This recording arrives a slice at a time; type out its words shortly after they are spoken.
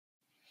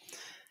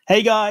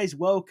Hey guys,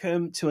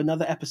 welcome to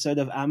another episode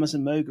of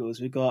Amazon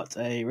Moguls. We've got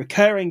a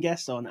recurring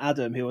guest on,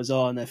 Adam, who was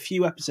on a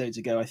few episodes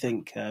ago. I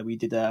think we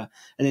did an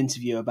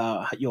interview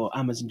about your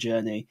Amazon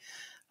journey.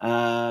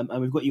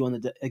 And we've got you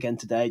on again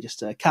today just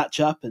to catch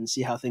up and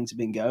see how things have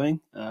been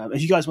going.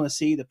 If you guys want to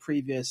see the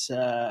previous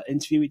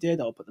interview we did,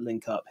 I'll put the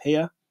link up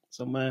here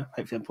somewhere.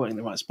 Hopefully I'm pointing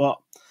in the right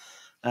spot.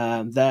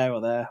 There or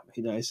there,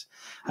 who knows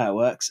how it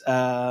works.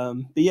 But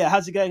yeah,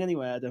 how's it going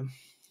anyway, Adam?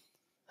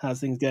 How's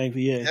things going for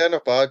you? Yeah,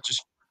 not bad.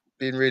 Just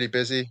being really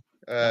busy.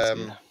 That's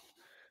good.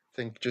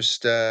 Think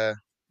just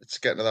it's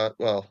getting to that.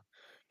 Well,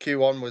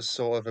 Q1 was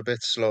sort of a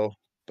bit slow,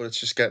 but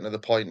it's just getting to the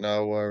point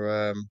now where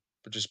we're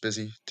just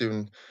busy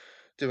doing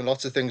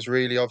lots of things.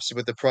 Really, obviously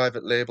with the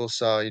private label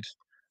side,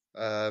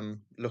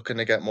 looking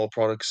to get more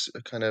products,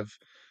 kind of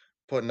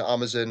putting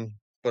Amazon,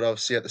 but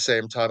obviously at the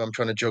same time I'm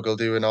trying to juggle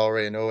doing RA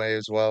and OA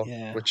as well,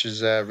 Yeah, which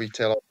is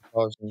retail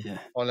advertising, yeah.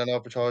 online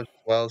advertising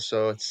as well.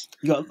 So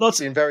You got lots.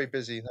 been very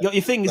busy. You got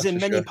your fingers That's in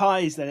for many sure.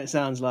 pies. Then it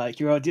sounds like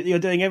you're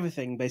doing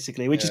everything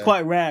basically, which is Yeah,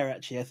 quite rare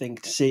actually. I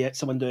think to see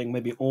someone doing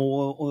maybe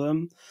all of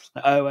them,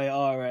 like OA,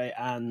 RA,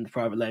 and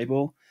private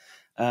label.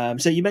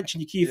 So you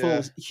mentioned your Q4 yeah.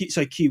 was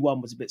so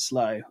Q1 was a bit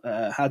slow.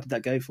 How did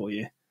that go for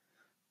you?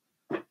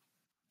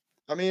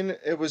 I mean,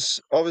 it was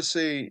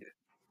obviously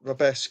my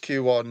best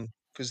Q1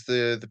 because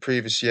the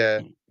previous year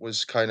Mm.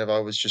 was kind of I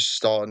was just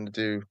starting to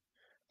do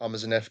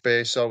Amazon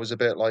FBA, so I was a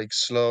bit like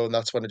slow, and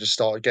that's when I just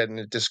started getting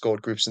into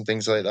Discord groups and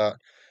things like that.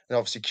 And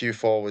obviously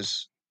Q4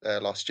 was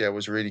last year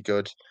was really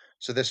good.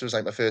 So this was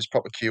like my first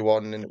proper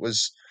Q1, and it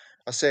was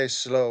I say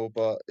slow,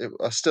 but it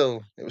was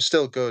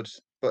still good.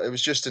 But it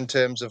was just in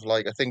terms of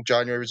like I think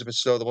January was a bit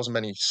slow. There wasn't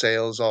many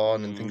sales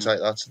on and things Mm. like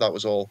that, so that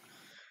was all.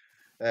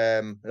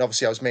 And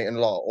obviously, I was making a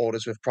lot of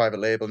orders with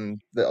private label,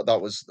 and that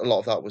was a lot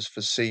of that was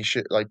for sea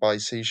ship, like by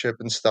sea ship,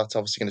 and so that's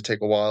obviously going to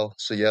take a while.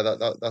 So yeah,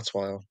 that's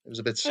why it was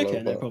a bit slow. Okay,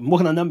 no But problem. What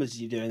kind of numbers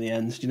did you do in the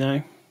end? Do you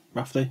know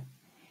roughly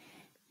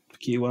for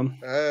Q1?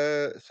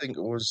 I think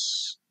it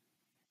was.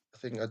 I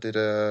think I did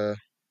I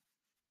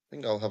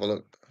think I'll have a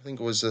look. I think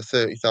it was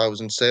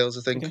 30,000 sales.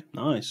 I think. Okay,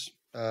 nice.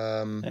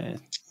 Um, Yeah.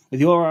 With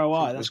your I think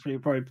ROI, it that's was. probably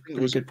I think it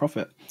pretty was. good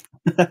profit.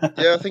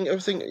 Yeah, I think yeah, it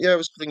was.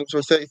 I think it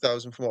was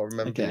 30,000 from what I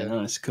remember. Okay, Yeah.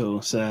 nice,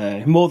 cool.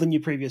 So more than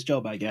your previous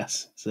job, I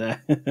guess. So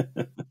Yeah,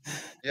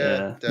 yeah,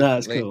 no,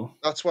 that's definitely. cool.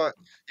 That's why.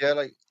 Yeah,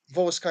 like I've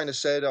always kind of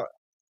said,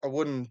 I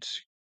wouldn't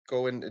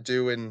go into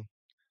doing.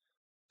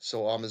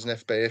 So Amazon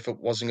FBA if it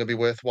wasn't going to be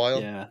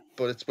worthwhile. Yeah,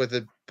 But it's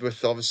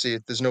with obviously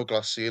there's no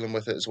glass ceiling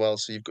with it as well.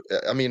 So you've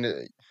got, I mean,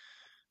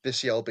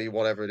 this year will be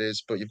whatever it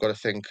is, but you've got to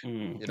think,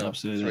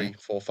 absolutely. 3,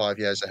 4, 5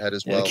 years ahead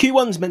as Yeah, well.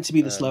 Q1's meant to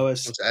be the So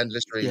slowest. it's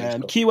endless really. Yeah, So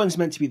Q1's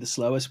meant to be the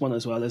slowest one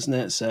as well, isn't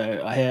it?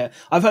 So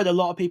I've heard a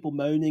lot of people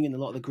moaning in a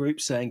lot of the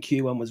groups saying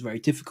Q1 was very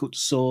difficult to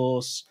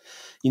source.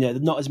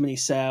 Not as many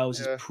sales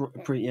as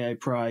yeah,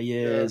 prior yeah.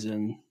 years,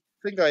 and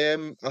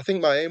I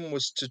think my aim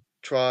was to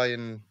try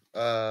and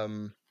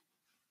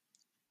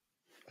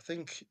I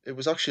think it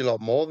was actually a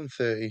lot more than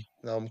 30.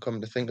 Now I'm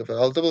coming to think of it.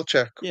 I'll double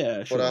check.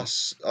 yeah, But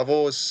sure, I've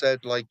always said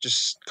like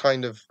just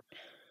kind of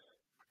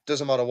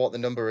doesn't matter what the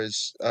number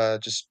is,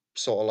 just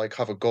sort of like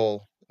have a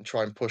goal and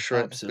try and push for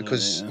it absolutely.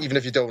 because Yeah. even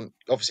if you don't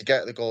obviously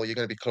get the goal, you're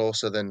going to be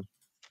closer than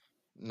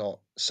not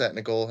setting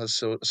a goal, as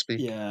so to speak.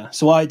 Yeah,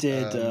 so I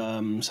did.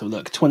 Um, So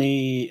look,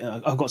 20.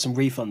 I've got some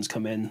refunds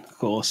come in, of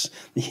course.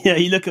 Yeah,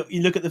 you look at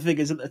the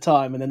figures at the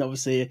time, and then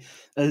obviously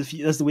as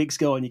the weeks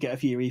go on, you get a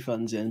few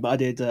refunds in. But I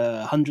did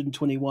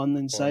 121 in oh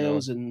no,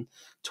 sales and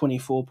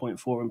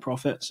 24.4 in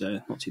profit, so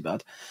not too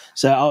bad.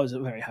 So I was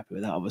very happy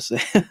with that, obviously.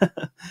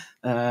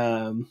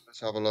 um, let's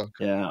have a look.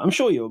 yeah, I'm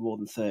sure you were more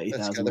than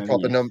 30,000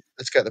 revenue.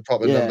 Let's get the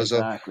proper Yeah, numbers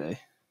up. exactly.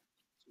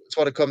 That's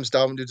what it comes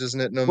down to,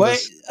 doesn't it? Well,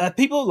 Numbers.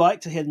 people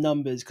like to hear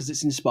numbers because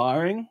it's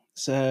inspiring.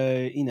 So,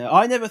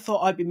 I never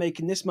thought I'd be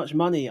making this much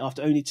money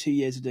after only 2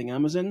 years of doing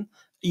Amazon.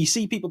 You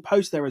see people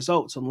post their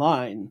results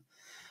online,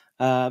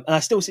 and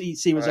I still see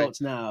Right,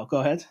 results now. Go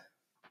ahead.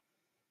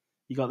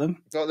 You got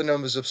them? got the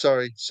numbers up.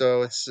 Sorry,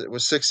 so it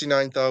was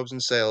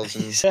 69,000 sales,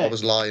 and I was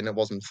Sick. lying. It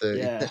wasn't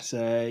 30. Yeah,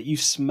 so you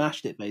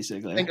smashed it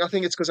basically. I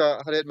think it's because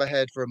I had it in my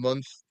head for a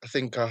month. I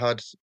think I had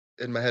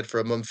in my head for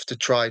a month to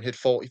try and hit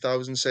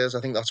 40,000 sales. I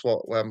think that's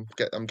what I'm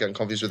getting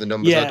confused with the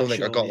numbers. I Yeah, don't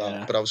think I sure. got that,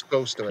 Yeah. but I was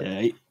close to it. Yeah,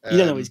 you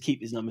don't always Um,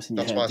 keep these numbers in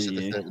your that's why head, I do said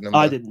the you? 30 I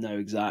number. didn't know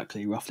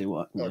exactly roughly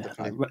what. Oh, Yeah, I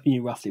definitely.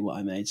 knew roughly what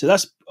I made. So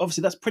that's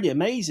pretty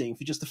amazing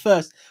for just the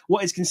first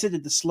what is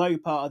considered the slow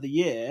part of the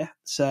year.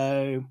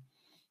 So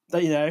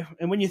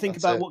and when you think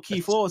That's about it. what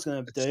Q4 is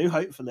going to It's do,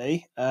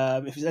 hopefully,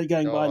 if it's only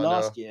going by no, I know.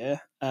 last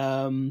year,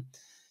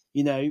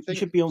 you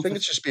should be I on think for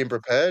it's just being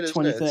prepared, isn't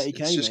 20, it? thirty It's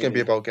k just going to be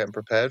maybe. about getting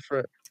prepared for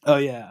it. Oh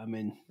yeah, I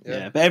mean, Yeah.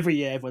 yeah, but every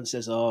year everyone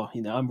says, "Oh,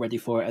 I'm ready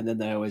for it," and then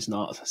they're always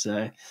not.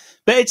 So,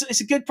 but it's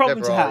a good problem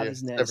Never to are have, you?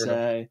 isn't It's it? never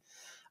enough. So,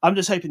 I'm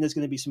just hoping there's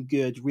going to be some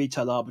good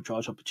retail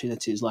arbitrage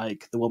opportunities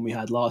like the one we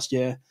had last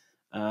year,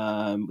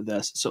 with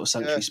the sort of Yeah.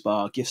 Sanctuary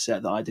Spa gift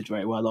set that I did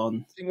very well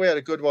on. I think we had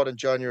a good one in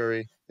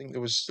January. I think it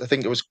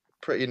was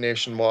pretty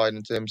nationwide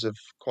in terms of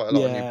quite a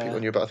lot of new people Yeah.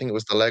 knew about. I think it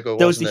was the Lego,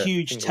 There was the wasn't it? I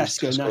huge think it was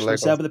Tesco Tesco national Lego.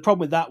 sale, but the problem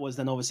with that was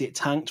then obviously it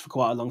tanked for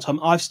quite a long time.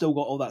 I've still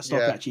got all that stock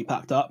Yeah, actually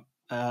packed up.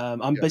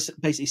 I'm yeah,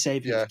 basically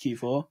saving it for yeah.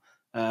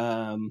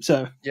 Q4.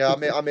 So Yeah,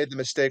 I made the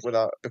mistake with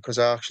that because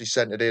I actually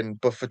sent it in,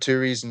 but for 2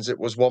 reasons. It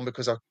was, one,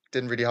 because I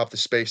didn't really have the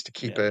space to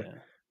keep yeah, it, yeah,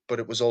 but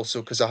it was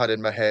also because I had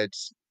in my head,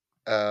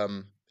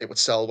 it would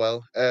sell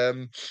well.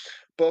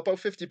 But about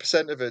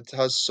 50% of it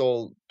has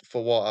sold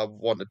for what I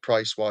wanted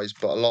price-wise,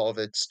 but a lot of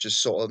it's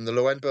just sort of on the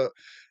low end, but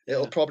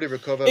it'll yeah. probably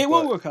recover. It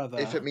will But if recover,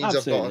 it means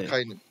I've got a absolutely.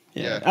 kind of,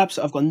 Yeah, yeah,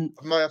 absolutely.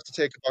 I might have to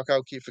take it back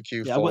out, keep for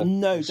Yeah, I've got Q4.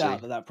 no We'll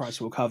doubt see. that that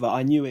price will cover.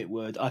 I knew it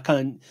would. I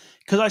kind of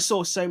because I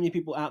saw so many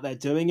people out there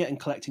doing it and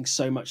collecting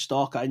so much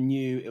stock. I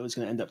knew it was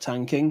going to end up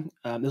tanking.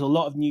 There's a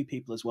lot of new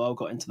people as well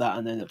got into that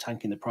and ended up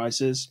tanking the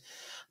prices.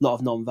 A lot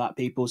of non-VAT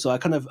people. So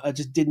I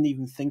just didn't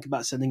even think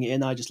about sending it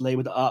in. I just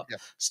labeled it up, Yeah,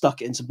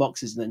 stuck it into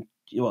boxes, and then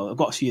I've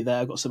got a few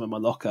there. I've got some in my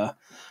locker.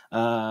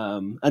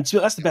 And that's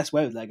the yeah. best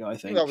way with Lego. I I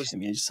think that think. was I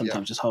mean, just yeah.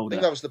 sometimes just I hold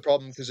think it. that was the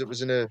problem because it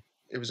was in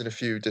a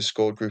few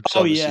Discord groups,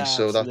 Oh obviously, yeah,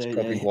 so that's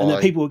probably absolutely. And then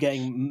why. people were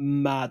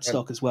getting mad And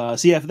stock as well.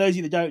 So yeah, for those of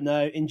you that don't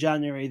know, in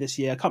January this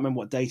year, I can't remember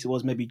what date it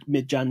was, maybe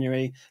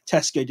mid-January,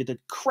 Tesco did a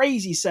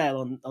crazy sale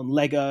on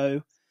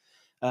Lego,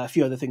 a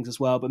few other things as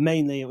well, but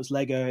mainly it was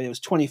Lego. It was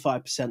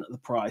 25% of the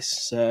price.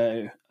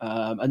 So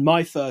and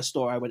my first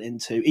store I went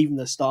into, even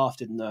the staff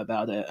didn't know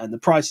about it, and the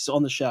prices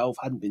on the shelf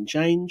hadn't been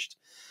changed.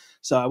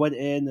 So I went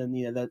in, and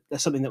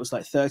there's something that was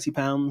like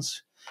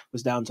 £30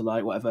 was down to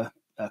like whatever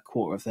a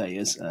quarter of that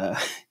is.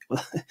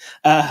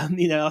 I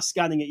was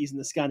scanning it using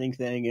the scanning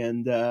thing,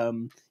 and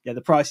yeah,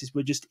 the prices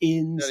were just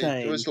nearly, it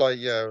insane. was like,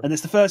 yeah, And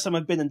it's the first time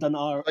I've been and done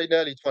our like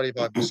nearly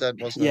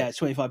 25%, wasn't it? yeah,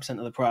 25%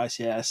 of the price.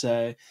 Yeah,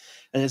 so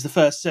and it's the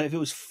first. So if it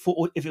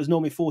was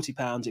normally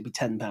 £40, it'd be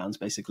 £10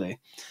 basically.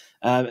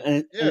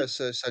 And Yeah,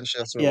 so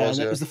essentially that's what it yeah, was,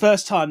 and it yeah. was the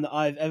first time that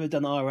I've ever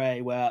done RA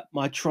where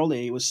my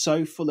trolley was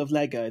so full of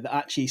Lego that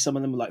actually some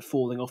of them were like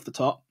falling off the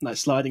top, like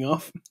sliding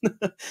off.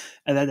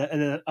 And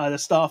then I had a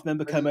staff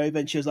member When come you over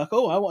and she was like,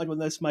 "Oh, I wanted one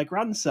of those for my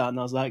grandson."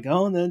 I was like,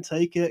 "Go on then,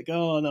 take it,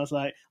 go on." I was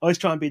like, I always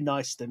try and be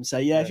nice to them,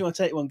 say, "Yeah, if yeah, you want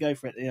to take one, go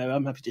for it.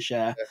 I'm happy to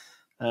share." yeah.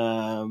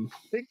 Um,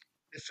 I think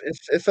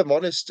if I'm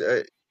honest,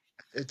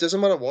 it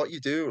doesn't matter what you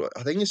do.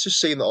 I think it's just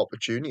seeing the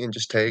opportunity and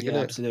just taking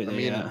yeah, it. I absolutely,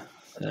 mean, yeah.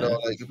 I don't know, So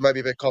like, it might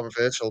be a bit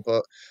controversial,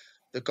 but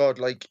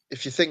like,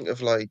 if you think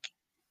of, like,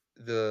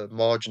 the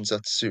margins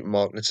that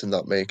supermarkets and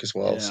that make as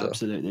well, yeah, so,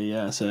 absolutely,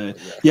 yeah. So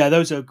yeah. yeah,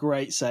 those are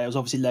great sales.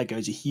 Obviously,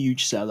 Lego's a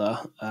huge seller,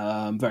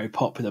 very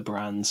popular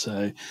brand.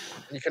 So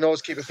And you can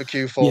always keep it for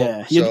Q4,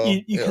 yeah, you, so,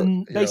 you you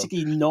can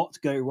basically not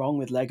go wrong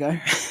with Lego.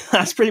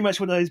 That's pretty much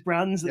one of those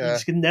brands that you yeah.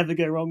 just can never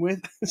go wrong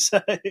with.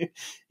 So,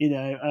 you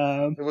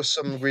know, There was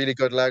some really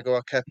good Lego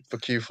I kept for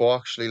Q4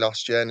 actually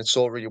last year, and it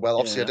sold really well.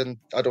 Obviously, yeah,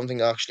 I don't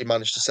think I actually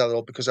managed to sell it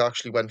all because I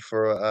actually went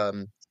for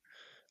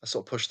I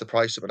sort of pushed the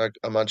price up and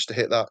I managed to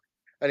hit that.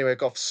 Anyway, I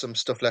got some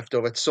stuff left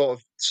over. It sort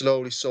of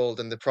slowly sold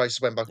and the price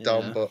went back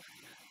down, yeah, but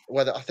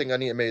whether I think I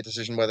need to make a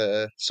decision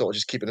whether to sort of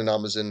just keep it in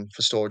Amazon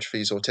for storage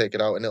fees or take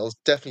it out, and it'll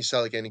definitely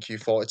sell again in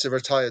Q4. It's a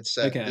retired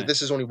set. okay,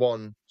 This is only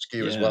one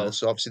SKU as well, yeah,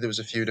 so obviously there was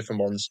a few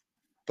different ones.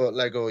 But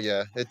Lego,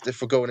 yeah,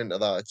 if we're going into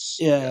that,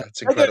 yeah.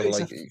 it's Lego incredible. is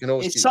Like, you can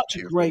always it's keep it such a for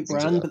Q4 great and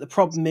things like brand, that. but the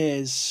problem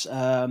is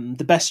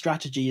the best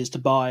strategy is to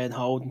buy and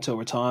hold until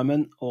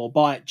retirement, or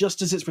buy it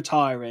just as it's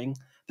retiring,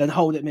 then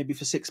hold it maybe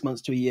for 6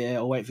 months to a year,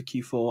 or wait for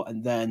Q4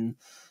 and then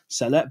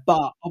sell it.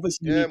 But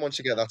obviously, Yeah, once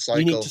you get that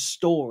you need to cycle.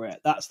 store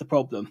it. That's the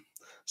problem.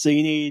 So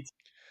you need.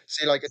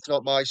 See, like, it's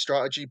not my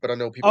strategy, but I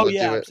know people Oh that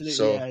yeah, do it, absolutely.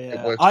 so Yeah, it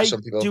yeah. works for I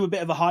some people. do a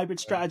bit of a hybrid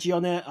Um, strategy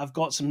on it. I've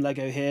got some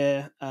Lego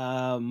here,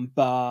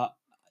 but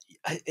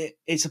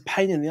it's a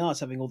pain in the ass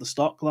having all the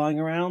stock lying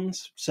around.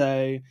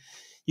 So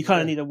you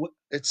kind of yeah. need a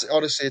It's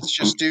honestly, it's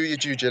just do your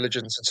due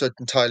diligence. It's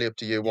entirely up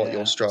to you what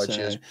your yeah.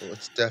 strategy is, So but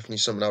it's definitely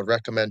something I'd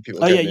recommend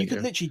people oh yeah, getting you could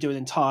into. literally do an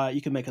entire.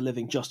 You can make a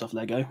living just off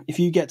Lego if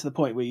you get to the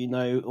point where you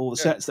know all the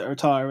Yeah, sets that are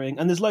retiring,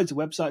 and there's loads of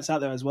websites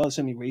out there as well.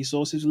 So many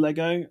resources with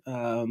Lego.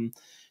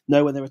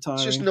 Know when they're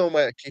it's just retiring. knowing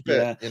where to keep it,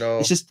 Yeah, you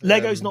it's know. just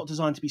Lego's not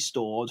designed to be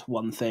stored.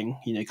 One thing,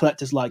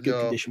 collectors like good No,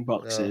 condition no,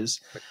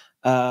 boxes,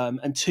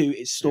 and two,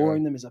 it's you're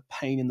right. storing them is a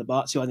pain in the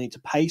butt. So I need to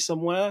pay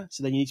somewhere.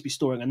 So then you need to be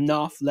storing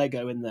enough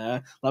Lego in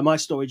there. Like my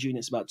storage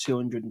unit's about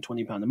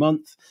 £220 a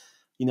month.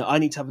 I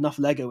need to have enough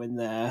Lego in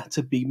there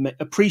to be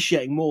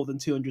appreciating more than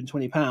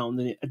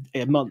 £220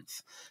 a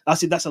month.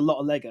 That's a lot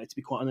of Lego, to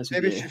be quite honest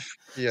with Maybe if you. you've,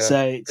 yeah,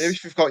 So maybe it's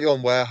if you've got your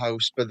own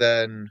warehouse, but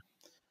then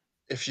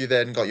if you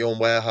then got your own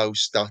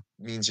warehouse, that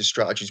means your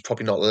strategy is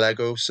probably not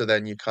Lego. So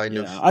then you kind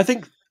of yeah, I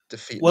think.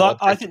 defeating the Well,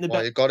 I object of think the why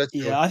best. you got it.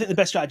 So Yeah, I think the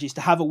best strategy is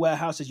to have a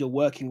warehouse as your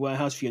working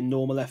warehouse for your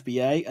normal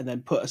FBA, and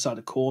then put aside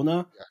a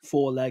corner yeah,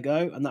 for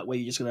Lego, and that way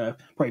you're just gonna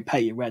probably pay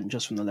your rent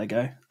just from the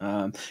Lego.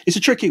 It's a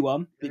tricky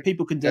one, yeah, but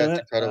people can yeah, do it's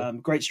it.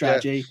 incredible. Great Yeah,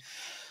 strategy.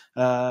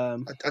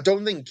 Um, I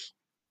don't think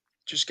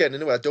just getting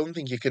into it, I don't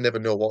think you can ever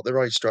know what the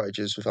right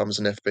strategy is with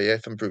Amazon FBA,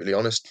 if I'm brutally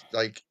honest.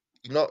 Like,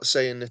 I'm not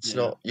saying it's yeah,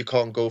 not, you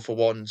can't go for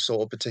one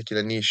sort of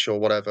particular niche or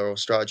whatever, or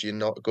strategy and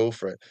not go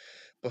for it.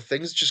 But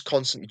things just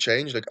constantly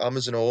change. Like,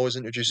 Amazon are always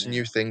introducing yeah,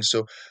 new things.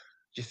 So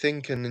you're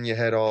thinking in your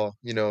head, "Oh,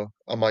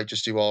 I might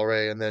just do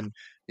RA," and then,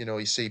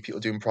 you see people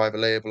doing private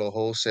label or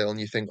wholesale, and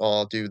you think, "Oh,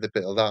 I'll do the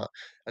bit of that."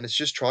 And it's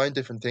just trying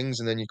different things,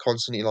 and then you're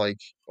constantly like,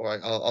 "All right,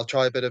 I'll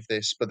try a bit of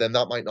this, but then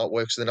that might not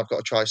work, so then I've got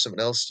to try something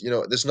else."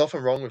 There's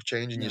nothing wrong with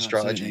changing your No,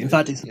 absolutely. strategy. In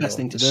fact, it's the best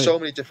thing to There's do. so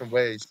many different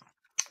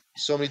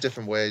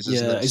ways,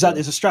 isn't Yeah, there? exactly. So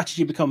As a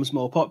strategy becomes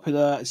more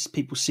popular, as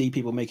people see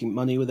people making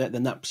money with it,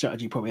 then that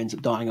strategy probably ends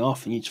up dying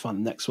off, and you just find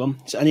the next one.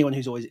 So anyone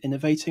who's always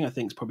innovating, I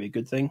think, is probably a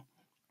good thing.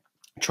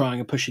 Trying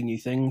and pushing new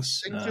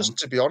things. I think just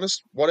to be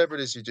honest, whatever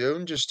it is you're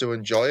doing, just to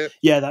enjoy it,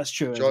 Yeah, that's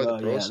true as enjoy the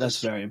well. Yeah, that's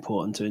process, very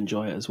important to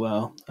enjoy it as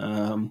well.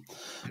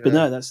 But yeah,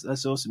 no,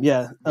 that's awesome.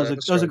 Yeah, whatever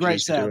that was a great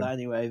strategies you're sale doing. that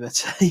anyway.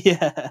 But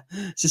yeah,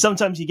 so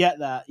sometimes you get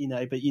that,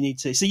 but you need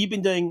to. So you've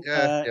been doing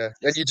Yeah, yeah,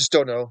 and you just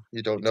don't know.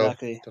 You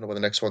exactly. don't know when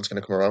the next one's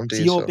gonna come around, do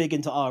So you? you're So, big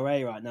into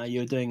RA right now.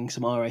 You're doing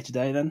some RA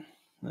today, then.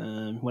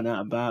 Went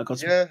out about, got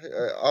some. yeah,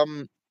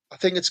 I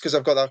think it's because 'cause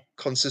I've got that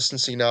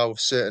consistency now of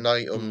certain Mm,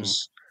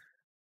 items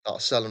that are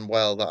selling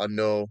well that I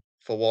know,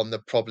 for one,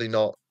 they're probably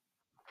not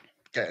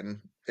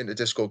getting into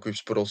Discord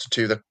groups, but also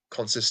two, they're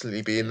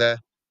consistently being yeah, there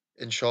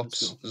in that's shops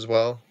cool. as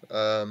well,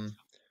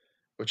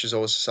 which is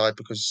always a side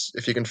because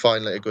if you can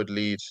find, like, a good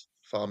lead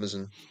for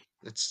Amazon,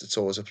 it's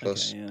always a Okay,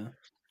 plus. yeah,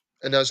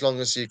 And as long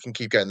as you can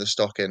keep getting the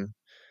stock in,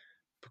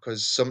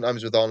 because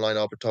sometimes with online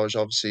arbitrage,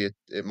 obviously,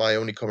 it might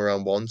only come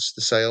around once,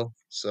 the sale.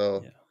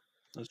 So yeah,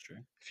 that's true.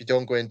 if you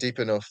don't go in deep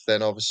enough,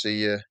 then obviously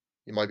you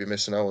might be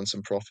missing out on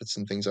some profits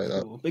and things like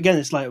that. Cool. But again,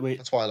 it's like we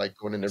That's why I like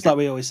going in It's every. like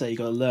we always say, you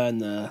got to learn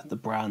the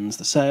brands,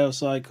 the sales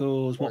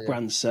cycles, Oh what yeah,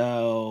 brands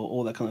sell,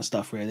 all that kind of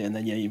stuff, really. And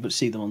then yeah, you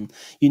see them on,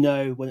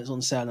 when it's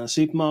on sale in a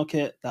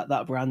supermarket,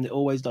 that brand it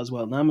always does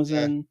well on yeah.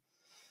 Amazon,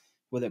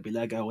 whether it be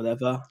Lego or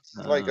whatever.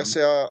 Like I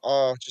say,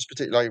 I just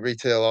particularly like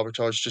retail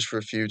arbitrage just for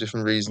a few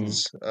different Mm,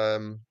 reasons.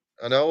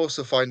 And I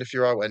also find if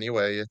you're out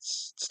anyway,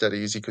 it's dead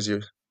easy because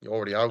you're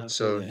already out,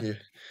 so absolutely.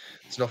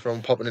 it's not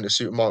wrong popping into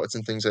supermarkets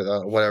and things like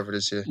that, or whatever it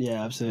is Yeah, you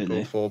go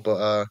absolutely. for.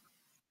 But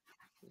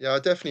yeah, I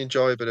definitely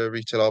enjoy a bit of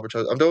retail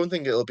arbitrage. I don't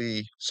think it'll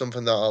be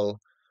something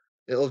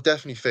it'll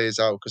definitely phase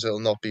out because it'll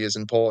not be as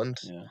important.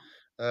 Yeah.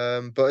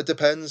 But it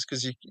depends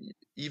because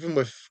even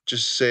with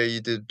just say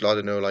you did, I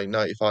don't know, like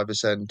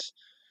 95%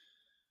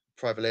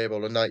 private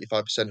label and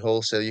 95%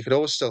 wholesale, you could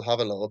always still have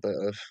a little bit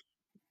of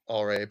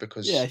RA Yeah,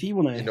 because if you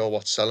want you to know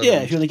what's selling Yeah,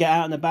 and if you want to get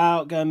out and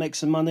about, go and make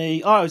some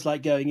money. I always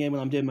like going in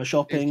when I'm doing my pay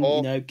shopping.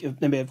 for.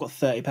 Maybe I've got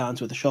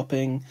 £30 worth of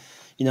shopping,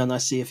 and I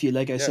see a few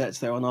Lego Yeah, sets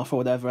they're on offer or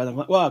whatever, and I'm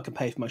like, well, I can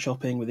pay for my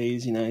shopping with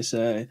these.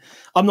 So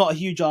I'm not a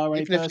huge RA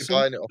even if you're person,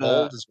 buying it to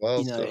hold but as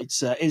well. So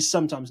it's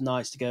sometimes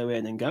nice to go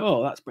in and go,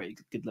 oh, that's a pretty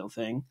good little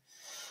thing.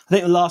 I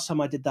think the last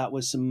time I did that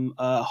was some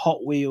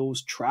Hot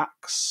Wheels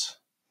tracks.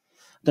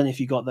 I don't know if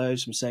you got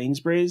those from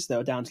Sainsbury's. They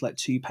were down to like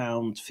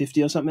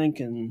 £2.50 or something,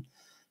 and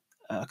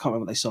I can't remember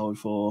what they sold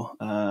for.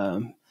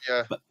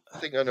 yeah, But I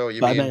think I know what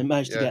you but I mean.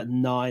 managed to Yeah. get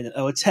 9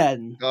 or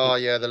 10. Oh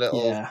yeah,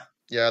 Yeah,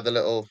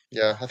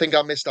 yeah. I think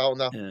I missed out on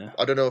that. yeah,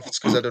 I don't know if it's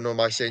because I don't know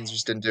my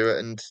Sainsbury's didn't do it,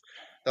 and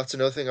that's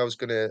another thing I was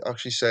gonna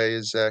actually say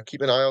is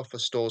keep an eye out for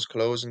stores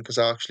closing because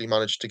I actually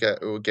managed to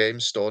get to a game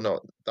store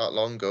not that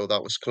long ago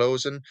that was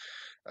closing.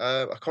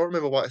 I can't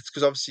remember why. It's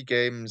because obviously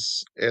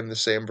games in the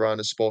same brand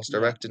as Sports yeah.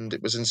 Direct, and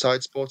it was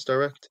inside Sports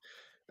Direct.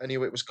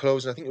 Anyway, it was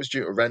closing. I think it was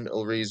due to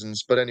rental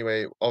reasons. But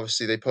anyway,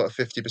 obviously they put a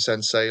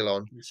 50% sale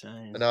on,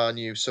 Insane. and I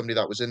knew somebody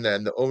that was in there.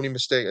 And the only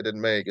mistake I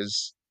didn't make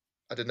is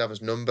I didn't have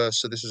his number.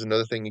 So this is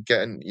another thing,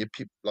 getting you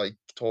like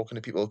talking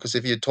to people. Because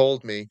if you had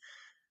told me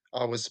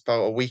I was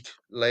about a week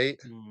late,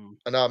 Mm,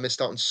 and I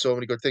missed out on so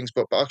many good things.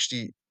 But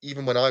actually,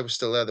 even when I was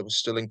still there was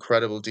still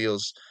incredible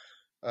deals.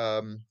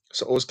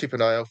 So always keep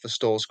an eye out for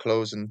stores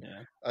closing.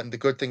 yeah, And the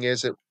good thing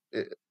is it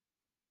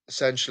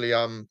essentially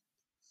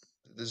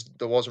there's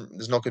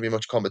not going to be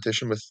much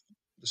competition with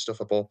the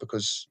stuff I bought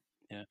because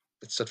yeah.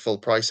 it's at full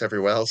price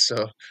everywhere else.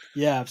 So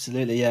Yeah,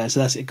 absolutely. Yeah, so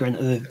that's a great.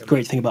 The um,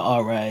 great thing about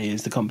RA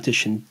is the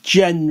competition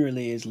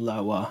generally is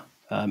lower,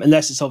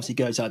 unless it's obviously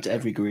goes out to yeah,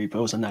 every group. It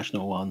was a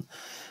national one.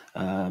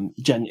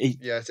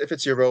 yeah. If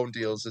it's your own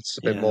deals, it's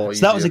a bit Yeah. more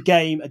So that was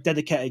easier. a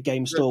dedicated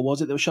game store,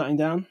 was it? That was shutting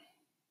down.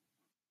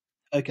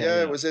 Okay.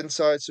 Yeah, it Yeah. was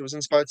inside. So it was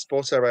inside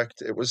Sports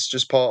Direct. It was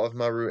just part of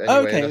my route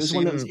anyway, and Okay. I It was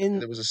one that was seen in.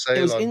 there was a It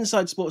sale was on.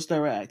 inside Sports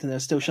Direct, and they're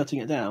still shutting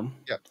it down.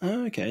 Yeah,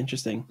 Oh, okay.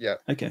 Interesting. yeah.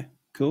 Okay.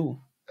 Cool.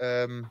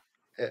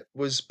 It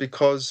was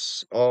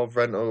because of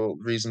rental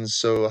reasons.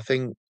 So I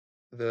think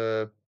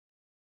the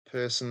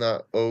person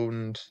that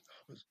owned,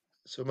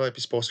 so it might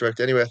be Sports Direct.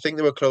 Anyway, I think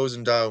they were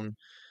closing down.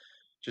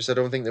 Just I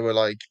don't think they were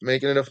like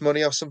making enough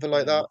money off something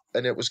like Yeah. that,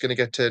 and it was going to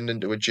get turned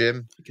into a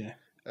gym. Okay.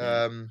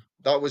 Yeah.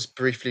 That was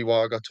briefly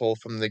what I got told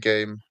from the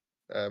game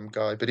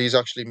guy, but he's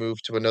actually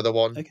moved to another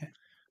one Okay.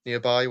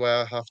 nearby where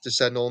I have to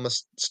send all my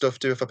stuff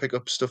to if I pick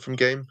up stuff from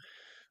game.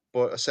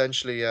 But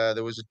essentially,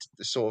 there was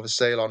a sort of a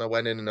sale on. I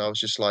went in and I was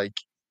just like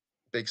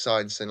big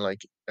signs saying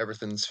like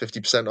everything's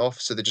 50% off,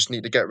 so they just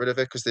need to get rid of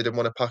it because they didn't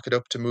want to pack it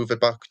up to move it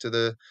back to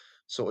the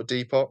sort of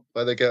depot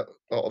where they get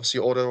obviously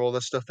order all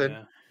their stuff in.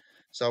 Yeah.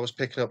 So I was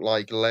picking up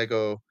like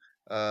Lego,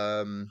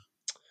 um,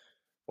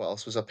 what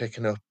else was I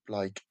picking up?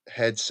 Like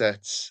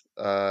headsets,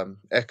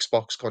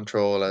 Xbox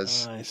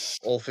controllers, Nice.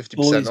 all All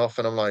 50% these off,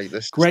 and I'm like,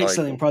 this is great like,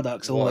 selling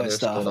products, all what on that earth's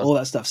stuff. going on? All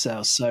that stuff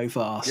sells so Yeah,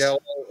 fast.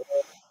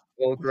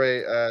 all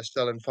great,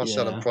 selling fast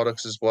selling Yeah.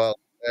 products as well.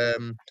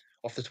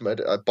 Off the top of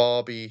my head,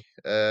 Barbie,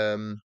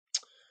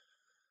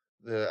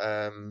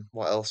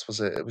 what else was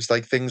it? It was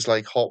like things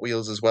like Hot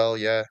Wheels as well,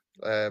 yeah.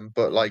 But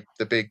Yeah. like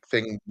the big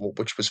thing,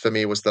 which was for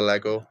me, was the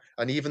Lego, Yeah.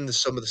 and even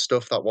some of the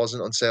stuff that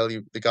wasn't on sale.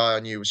 The guy I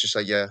knew was just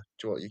like, "Yeah,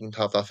 do you want, you can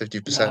have that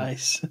 50%."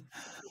 Nice.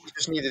 You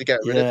just needed to get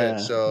rid of it. Yeah.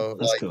 So,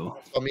 That's like, cool.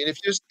 I mean, if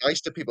you're just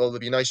nice to people, they'll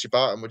be nice to you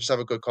back, and we'll just have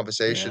a good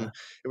conversation. Yeah.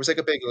 It was like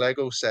a big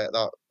Lego set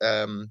that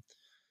I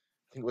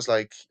think it was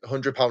like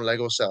 £100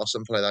 Lego set or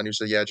something like that. And he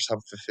was like, "Yeah, just have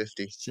it for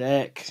 50."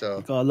 Sick. You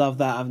So, gotta love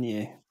that, haven't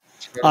you?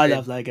 do you know what I I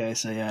love mean? Lego,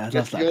 so yeah, I And if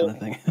love that you're kind of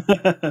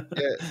thing.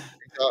 Yeah,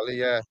 exactly,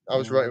 yeah. I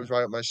was right, it Uh, was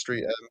right up my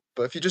street,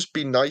 but if you just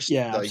be nice,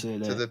 yeah, like, to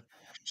absolutely. the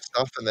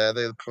staff in there,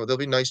 they'll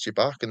be nice to you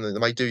back, and they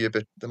might do you a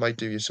bit they might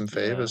do you some Yeah,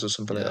 favors or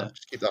something like that. yeah.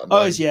 Just keep that in I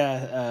always,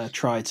 mind. yeah,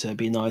 try to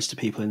be nice to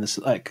people in this.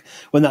 Like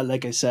when that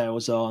Lego sale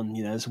was on,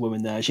 there's a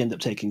woman there. She ended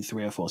up taking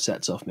 3 or 4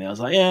 sets off me. I was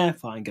like, yeah,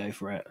 fine, go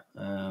for it.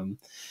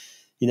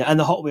 And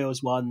the Hot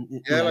Wheels one,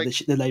 Yeah, like,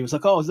 the lady was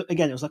like, oh,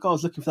 again, it was like, oh, I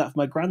was looking for that for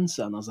my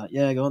grandson. I was like,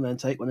 yeah, go on then,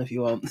 take one if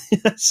you want.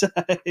 So,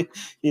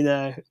 you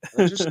know,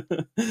 I just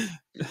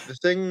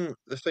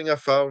the thing I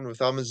found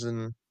with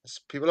Amazon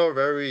is people are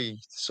very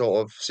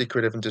sort of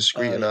secretive and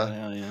discreet, oh and yeah, I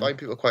they are, yeah. find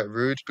people quite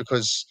rude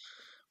because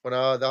when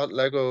that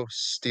Lego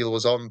deal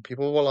was on,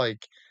 people were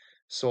like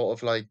sort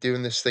of like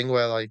doing this thing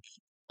where like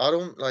I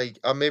don't like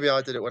maybe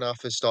I did it when I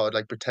first started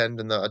like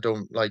pretending that I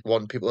don't like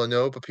want people to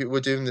know, but people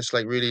were doing this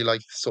like really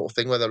like sort of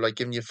thing where they're like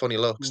giving you funny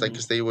looks like Mm.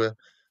 because they were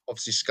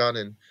obviously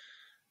scanning,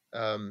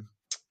 um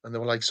and they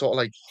were like sort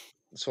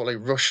of like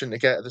rushing to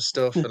get the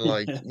stuff, and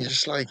like you're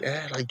just like,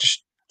 like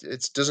just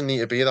it doesn't need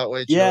to be that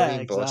way. Do you know what I Yeah,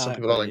 mean? But some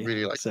people are like exactly.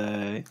 really like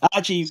So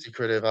actually,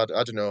 secretive. I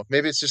don't know.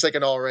 Maybe it's just like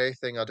an RA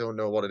thing. I don't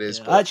know what it is,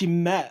 yeah, I but actually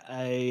met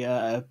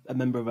a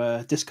member of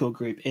a Discord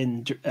group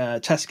in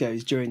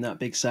Tesco's during that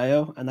big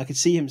sale, and I could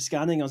see him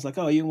scanning. I was like,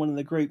 "Oh, are you in one of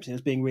the groups?" And he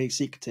was being really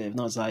secretive, and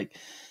I was like,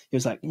 "He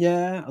was like,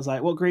 yeah." I was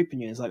like, "What group are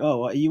you in?" He's like, "Oh,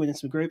 what, are you in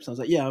some groups?" And I was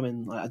like, "Yeah, I'm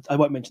in." Like, I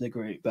won't mention the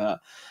group, but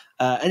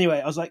anyway,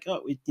 I was like,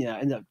 "Oh,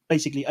 ended up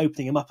basically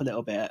opening him up a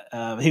little bit."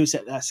 He was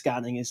sitting there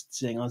scanning his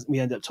thing. We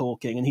ended up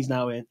talking, and he's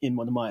now in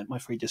one of my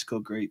free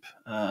Discord group,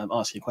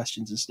 asking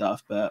questions and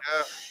stuff. But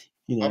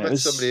yeah, I it met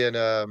somebody was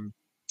in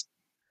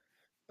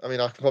I mean,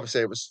 I can probably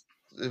say it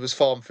was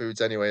farm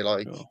foods anyway.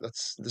 Like cool.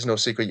 that's there's no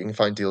secret you can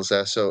find deals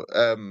there. So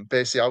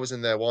basically, I was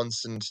in there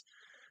once, and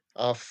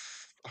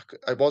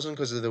it wasn't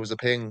because there was a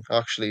ping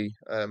actually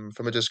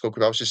from a Discord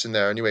group. I was just in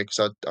there anyway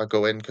because I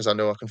go in because I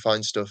know I can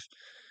find stuff.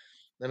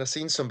 And I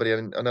seen somebody,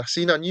 and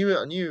I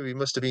knew he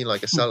must have been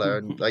like a seller,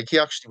 and like he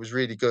actually was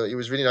really good. He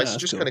was really Yeah, nice. He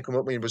that's just kind cool. of come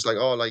up to me and was like,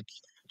 "Oh, like,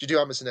 do you do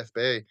Amazon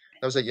FBA?" And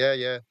I was like, "Yeah,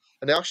 yeah."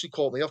 And it actually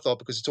caught me off though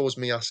because it's always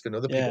me asking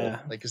other people,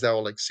 Yeah. like, because they're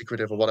all like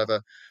secretive or whatever.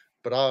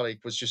 But I like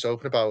was just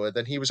open about it.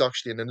 Then he was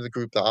actually in another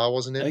group that I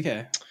wasn't in,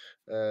 Okay.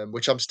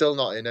 which I'm still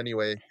not in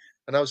anyway.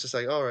 And I was just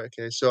like, "All right,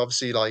 okay." So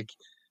obviously, like,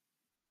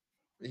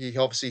 he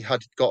obviously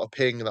had got a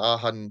ping that I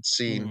hadn't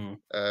seen,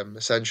 Mm.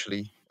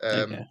 essentially.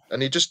 Okay.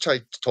 And he just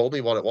told me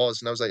what it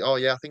was, and I was like, "Oh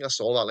yeah, I think I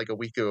saw that like a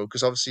week ago."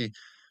 Because obviously,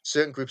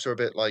 certain groups are a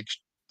bit like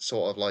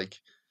sort of like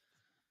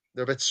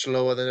they're a bit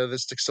slower than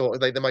others to sort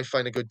of like they might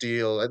find a good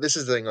deal. This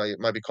is the thing, like it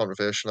might be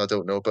controversial, I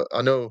don't know, but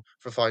I know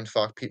for a fine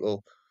fact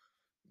people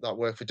that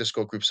work for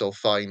Discord groups will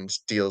find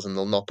deals and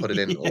they'll not put it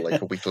in until like Yeah.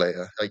 a week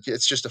later. Like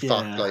it's just a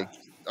fact. Yeah. Like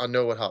I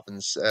know what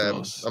happens. Of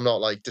course. I'm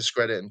not like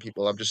discrediting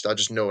people. I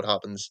just know what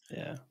happens.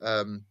 Yeah.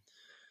 Um,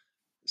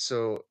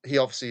 So he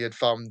obviously had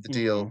found the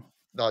deal Mm.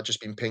 that had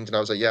just been pinged, and I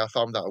was like, "Yeah, I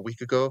found that a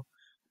week ago."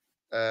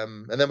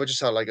 And then we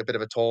just had like a bit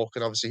of a talk,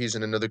 and obviously he's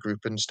in another group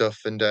and stuff.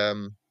 And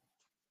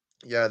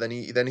yeah, then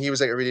he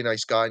was like a really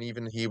nice guy, and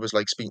even he was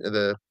like speaking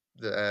to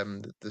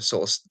the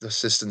sort of the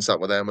assistants that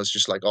were there, and was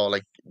just like, "Oh,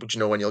 like, would you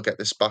know when you'll get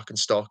this back in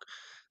stock?"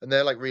 And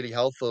they're like really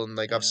helpful, and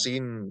like I've Yeah.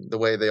 seen the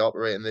way they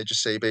operate, and they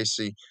just say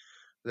basically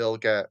they'll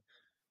get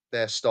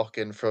their stock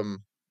in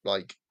from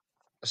like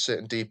a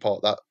certain depot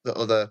that the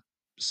other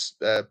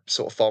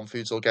sort of farm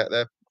foods will get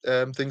their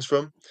things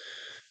from,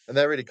 and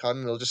they're really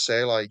kind. They'll just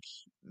say,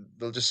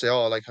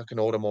 "Oh, like I can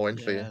order more in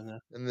for you," Yeah. No.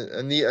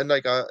 and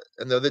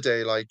the other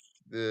day, like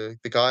the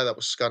guy that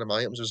was scanning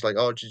my items was like,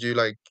 "Oh, did you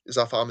like is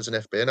that for Amazon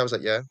FBA?" And I was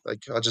like, "Yeah," like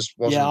I just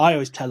Yeah. wasn't I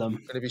always tell them.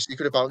 going to be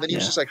secret about it. And then he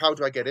was Yeah. just like, "How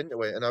do I get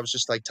into it?" And I was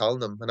just like telling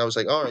them, and I was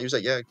like, "All right." He was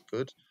like, "Yeah,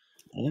 good."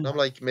 And I'm Yeah.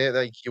 like, "Mate,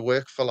 like you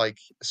work for like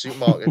a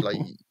supermarket,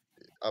 like."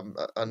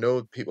 I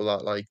know people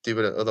that like do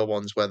it at other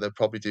ones where they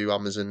probably do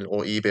Amazon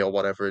or eBay or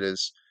whatever it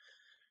is,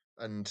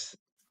 and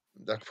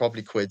they're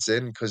probably quids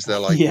in because they're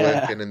like Yeah.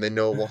 working and they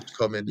know what's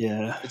coming.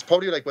 Yeah. It's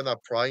probably like when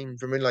that Prime,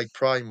 I mean, like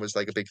Prime was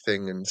like a big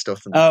thing and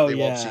stuff, and Oh they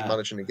were obviously yeah.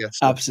 managing to get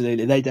stuff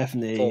Absolutely. They before it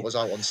definitely. was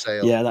out on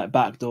sale. Yeah. Like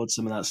backdoored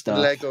some of that And stuff.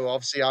 Lego,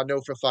 obviously, I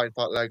know for a fact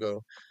about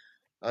Lego,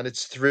 and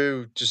it's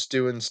through just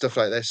doing stuff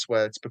like this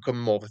where it's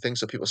become more of a thing,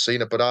 so people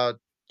seen it. But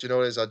do you know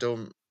what it is? I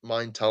don't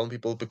mind telling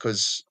people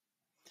because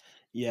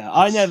Yeah,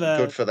 it's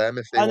good for them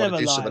if they I want to never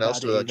do lie something else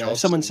about it with their either. If jobs.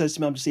 someone And says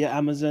to me, "I'm just at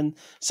Amazon,"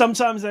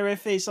 sometimes they're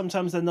iffy,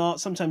 sometimes they're not.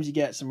 Sometimes you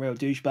get some real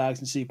douchebags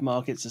in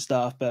supermarkets and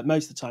stuff, but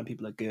most of the time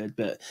people are good.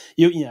 But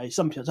you know,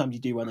 sometimes you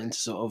do run into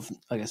sort of,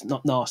 I guess,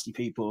 not nasty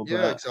people, yeah,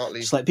 but exactly.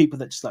 just like people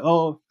that just like,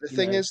 oh, The you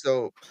thing know, is,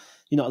 though,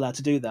 you're not allowed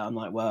to do that. I'm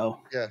like,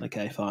 well, yeah,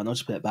 okay, fine, I'll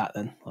just put it back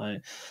then.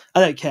 Like,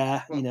 I don't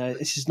care. You well, know,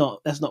 this is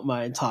not that's not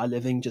my entire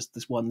living. Just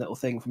this one little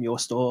thing from your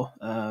store,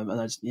 and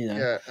I just, you know,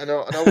 yeah,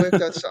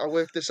 I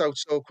worked this out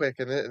so quick,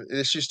 and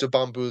this used to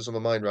bamboozle my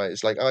mind, right?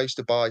 It's like I used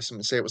to buy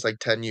something, say it was like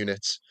 10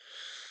 units,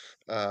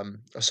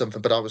 or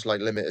something, but I was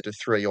like limited to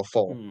 3 or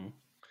 4, hmm,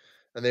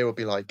 and they would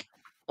be like,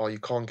 "Oh, you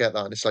can't get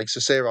that." And it's like, so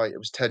say, right, it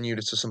was 10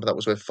 units or something that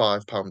was worth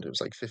 £5, it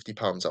was like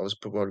 £50 I was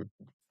probably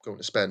going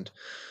to spend.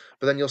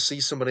 But then you'll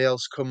see somebody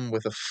else come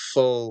with a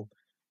full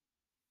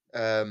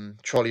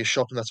trolley of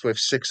shopping that's worth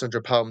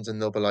 £600,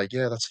 and they'll be like,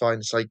 "Yeah, that's fine."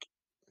 It's like,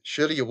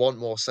 surely you want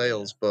more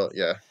yeah. sales, but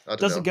yeah, I don't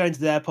Doesn't know. go into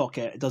their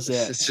pocket, does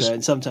it? It's So, just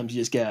and sometimes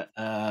you just get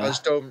I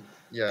just don't,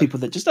 yeah, people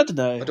that just I don't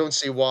I know. don't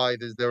see why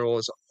they're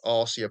always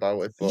arsy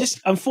about it, You but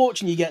just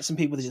unfortunately you get some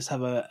people that just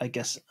have a, I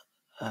guess,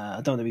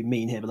 I don't want to be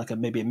mean here, but like a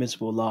maybe a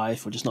miserable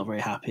life, or just not very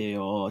happy,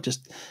 or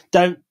just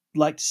don't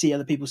like to see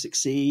other people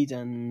succeed,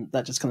 and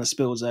that just kind of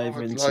spills oh,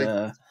 over it's like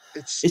into.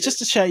 it's It's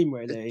just a shame,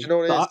 do you really. know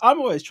what it is? But I'm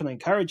always trying to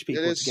encourage It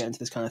people to get is into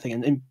this kind of thing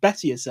and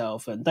better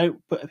yourself, and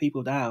don't put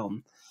people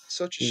down.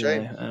 such a You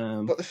shame,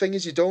 know, but the thing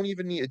is you don't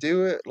even need to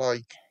do it,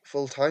 like,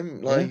 full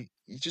time, yeah. like,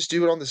 you just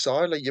do it on the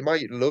side, like, you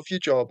might love your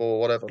job or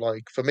whatever,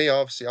 like, for me,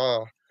 obviously,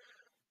 I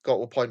got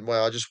to a point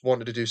where I just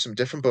wanted to do something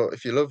different, but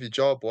if you love your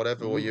job,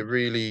 whatever, or Mm, you're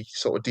really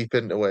sort of deep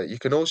into it, you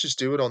can always just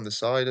do it on the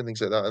side and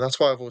things like that, and that's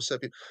why I've always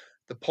said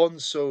the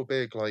pond's so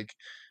big, like,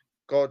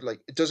 God,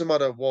 like, it doesn't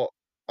matter what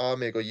I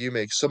make or you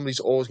make, somebody's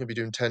always gonna be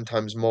doing 10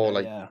 times more,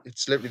 like, yeah.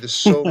 it's literally there's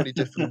so many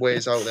different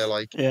ways out there,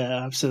 like,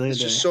 Yeah, there's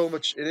just absolutely. so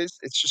much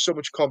it's just so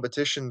much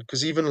competition.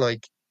 Because even,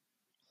 like,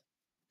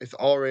 if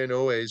RA and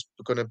OA is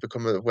gonna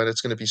become a when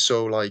it's gonna be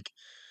so, like,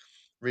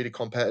 really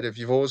competitive,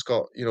 you've always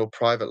got,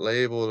 private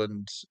label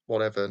and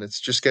whatever, and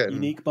it's just getting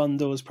Unique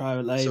bundles,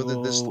 private so that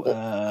label.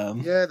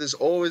 yeah, there's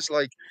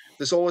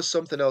always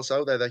something else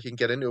out there that you can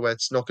get into where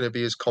it's not gonna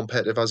be as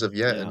competitive as of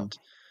yet, Yeah, and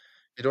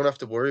you don't have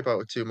to worry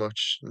about it too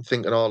much and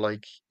thinking, "Oh,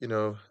 like,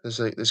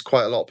 there's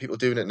quite a lot of people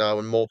doing it now,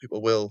 and more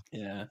people will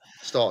yeah.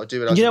 start to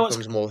do it And as you it know what's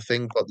becomes more a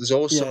thing," but there's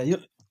always yeah, some you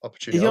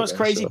opportunity know out what's there,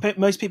 crazy? so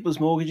Most people's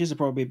mortgages are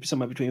probably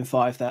somewhere between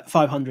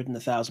 500 and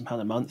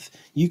 £1,000 a month.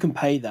 You can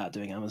pay that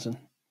doing Amazon,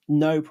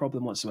 no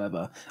problem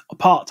whatsoever.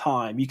 Part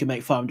time, you can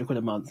make 500 quid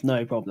a month,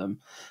 no problem.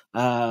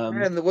 yeah,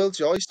 Um, and the world's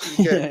your oyster, you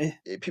can you get know,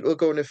 people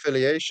going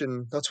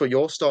affiliation, that's what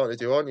you're starting to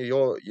do, aren't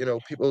you?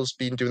 People's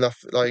been doing that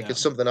f like, yeah, it's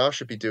something I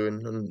should be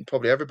doing, and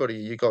probably everybody,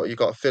 you got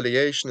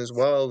affiliation as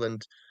well,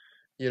 and,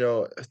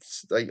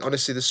 it's like,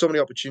 honestly, there's so many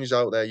opportunities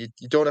out there, you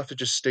don't have to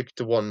just stick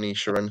to one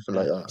niche or anything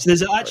yeah. like that, So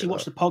there's I like actually that.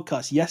 watched a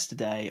podcast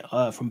yesterday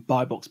from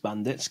Buy Box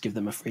Bandits. Give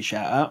them a free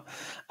shout out.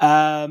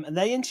 And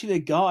they interviewed a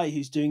guy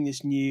who's doing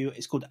this new.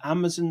 It's called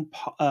Amazon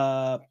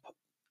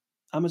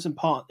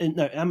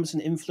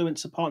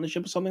Influencer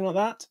Partnership or something like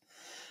that.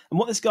 And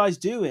what this guy's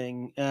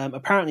doing,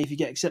 apparently, if you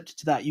get accepted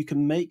to that, you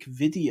can make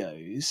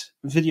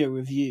video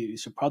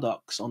reviews for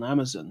products on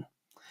Amazon.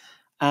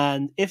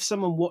 And if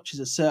someone watches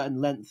a certain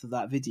length of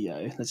that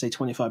video, let's say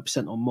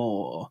 25% or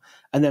more,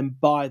 and then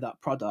buy that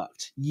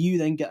product, you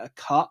then get a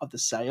cut of the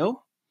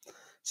sale.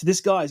 So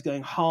this guy is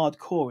going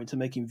hardcore into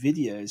making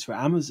videos for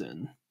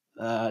Amazon,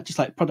 just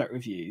like product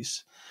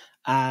reviews.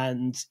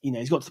 And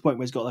he's got to the point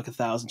where he's got like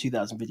 1,000,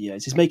 2,000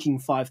 videos. He's making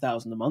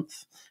 5,000 a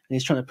month, and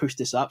he's trying to push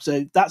this up.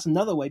 So that's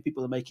another way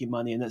people are making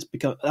money, and that's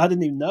become. I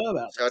didn't even know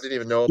about See, I this. didn't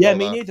even know Yeah, about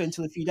me that. neither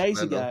until a few It's days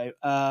mental.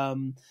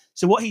 ago.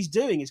 So what he's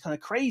doing is kind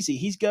of crazy.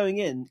 He's going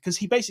in because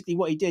he basically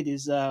what he did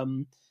is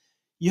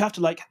you have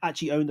to like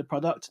actually own the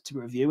product to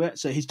review it.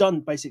 So he's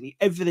done basically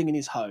everything in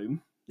his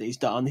home that he's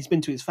done. He's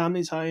been to his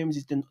family's homes.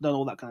 He's done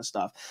all that kind of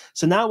stuff.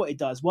 So now what he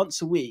does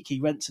once a week, he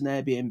rents an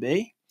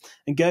Airbnb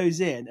and goes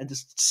in and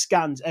just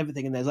scans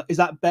everything. And there's like, is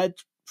that bed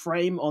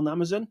frame on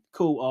Amazon?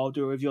 Cool. I'll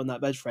do a review on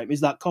that bed frame.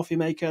 Is that coffee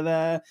maker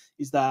there?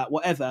 Is that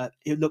whatever?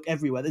 He'll look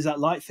everywhere. Is that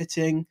light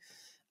fitting?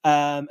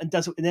 And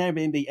does an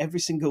Airbnb every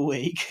single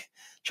week.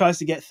 Tries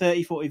to get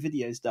 30, 40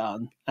 videos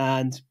done.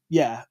 And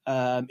yeah,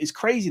 it's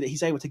crazy that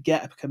he's able to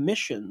get a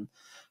commission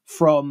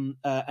from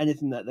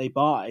anything that they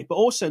buy. But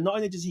also, not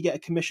only does he get a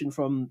commission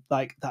from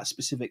like that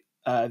specific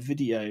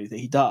video that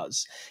he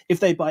does, if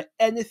they buy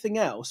anything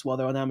else while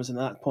they're on Amazon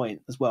at that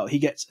point as well, he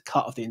gets a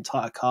cut of the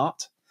entire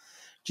cart,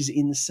 which is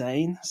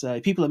insane. So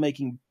people are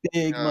making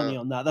big Yeah. money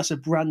on that. That's a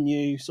brand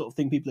new sort of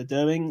thing people are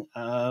doing.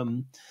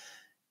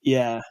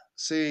 Yeah,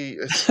 See,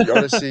 it's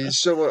honestly, there's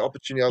so much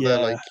opportunity out there, yeah,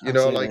 like,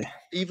 like, absolutely.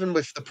 even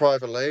with the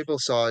private label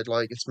side,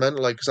 like, it's meant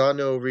like, because I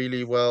know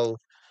really well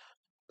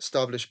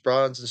established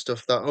brands and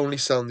stuff that only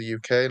sell in the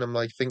UK, and I'm,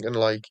 like, thinking,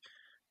 like,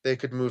 they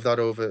could move that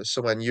over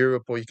somewhere in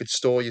Europe, or you could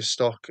store your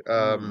stock,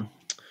 Mm.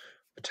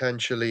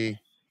 potentially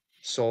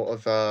sort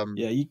of,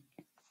 Yeah,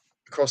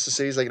 across the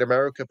seas like in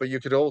America, but you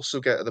could also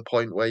get to the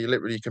point where you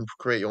literally can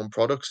create your own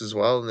products as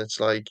well, and it's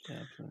like Yeah,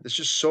 absolutely. there's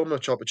just so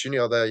much opportunity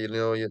out there.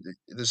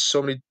 There's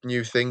so many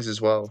new things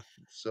as well,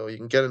 so you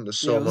can get into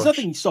Yeah, so well, there's much.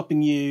 nothing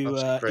stopping you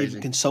Absolutely even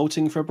crazy.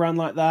 consulting for a brand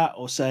like that,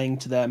 or saying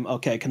to them,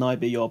 "Okay, can I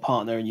be your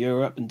partner in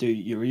Europe and do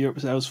your Europe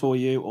sales for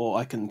you, or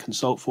I can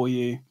consult for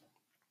you?"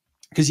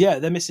 Because yeah,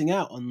 they're missing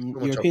out on So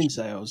much European opportunity.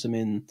 sales. I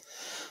mean,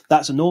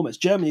 that's enormous.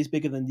 Germany's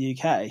bigger than the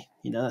UK.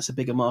 You know, that's a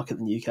bigger market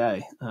than the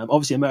UK.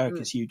 Obviously,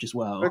 Mm. America's huge as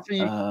But well.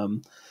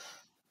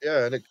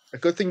 yeah, and a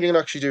good thing you can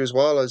actually do as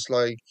well is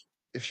like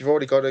if you've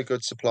already got a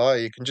good supply,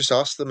 you can just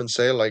ask them and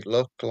say like,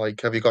 look,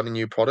 like, have you got any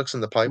new products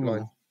in the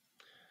pipeline? Hmm,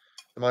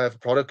 They might have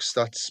products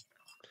that's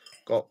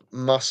got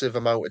massive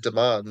amount of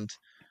demand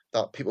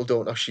that people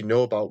don't actually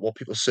know about, what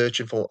people are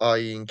searching for,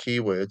 i.e. in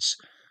keywords,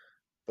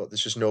 but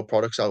there's just no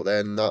products out there,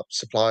 and that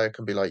supplier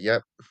can be like,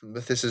 "Yep,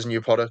 if this is a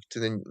new product,"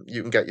 and then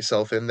you can get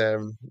yourself in there,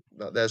 and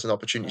there's an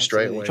opportunity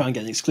straight absolutely. away. Try and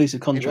get an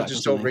exclusive People contract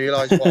or just don't something.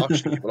 realize what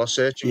actually people are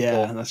searching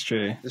for. Yeah, that's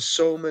true. There's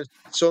so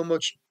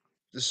much,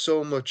 there's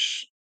so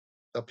much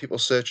that people are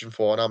searching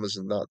for on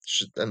Amazon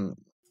and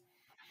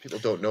people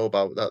don't know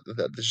about that.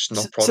 There's just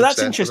So, not so products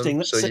that's there for them.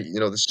 interesting. So there's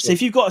So so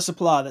if you've got a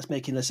supplier that's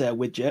making, let's say, a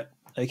widget,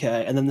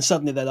 okay, and then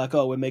suddenly they're like,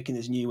 "Oh, we're making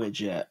this new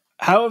widget."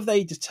 How have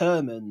they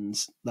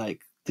determined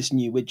like this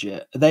new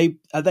widget?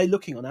 Are they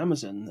looking on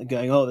Amazon and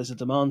going, "Oh, there's a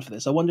demand for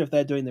this"? I wonder if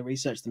they're doing the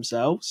research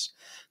themselves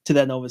to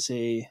then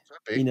obviously,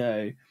 you big.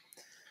 know,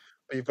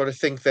 But you've got to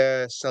think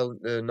they're selling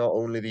to not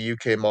only the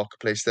UK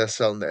marketplace, they're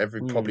selling to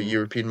every probably hmm,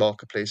 European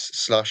marketplace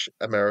slash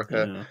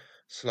America yeah,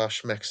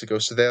 slash Mexico.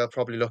 So they're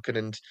probably looking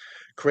and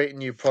creating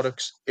new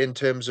products in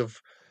terms of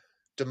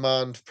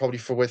demand, probably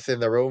for within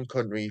their own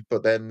country.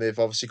 But then they've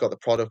obviously got the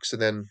products,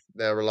 and then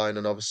they're relying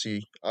on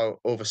obviously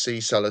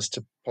overseas sellers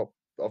to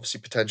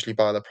obviously potentially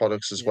buy their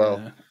products as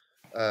well. yeah.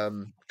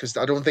 Because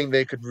I don't think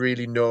they could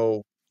really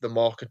know the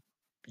market,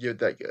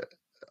 that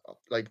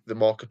like the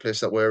marketplace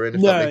that we're in,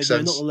 if that No, makes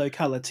no, not the sense.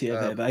 locality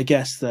of it, Um, but I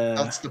guess the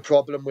that's the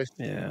problem with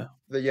yeah,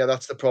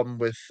 that's the problem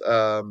with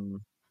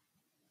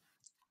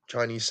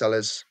Chinese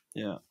sellers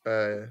yeah,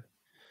 uh,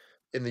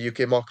 in the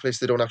UK marketplace.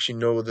 They don't actually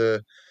know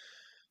the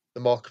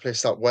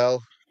marketplace that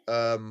well.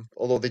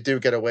 Although they do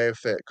get away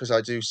with it because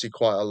I do see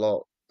quite a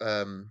lot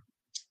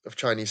of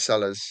Chinese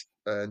sellers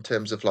in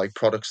terms of like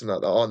products and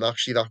that aren't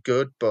actually that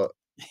good, but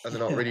and they're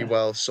not really yeah.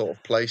 well sort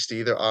of placed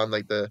either, and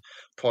like the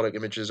product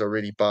images are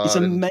really It's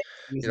bad, and amazing,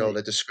 isn't it?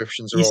 the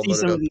descriptions are You all see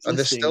muddled some of up, these and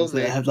they're still listings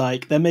that have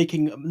like they're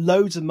making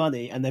loads of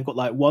money and they've got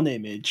like one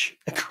image,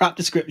 a crap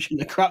description,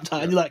 a crap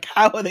title, and yeah, you're like,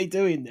 how are they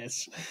doing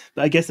this?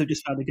 But I guess they've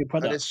just found a good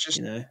and product, it's just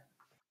you know.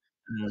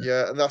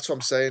 yeah, and that's what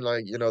I'm saying.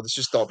 Like there's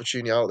just the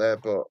opportunity out there,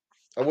 but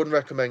I wouldn't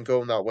recommend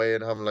going that way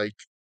and having like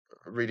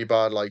a really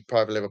bad like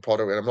private label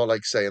product. And I'm not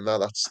like saying that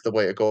that's the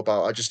way to go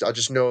about. I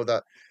just know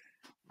that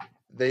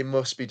they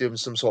must be doing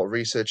some sort of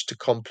research to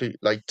complete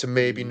like to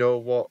maybe Mm, know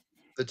what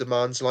the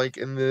demand's like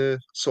in the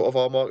sort of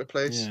our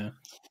marketplace, yeah,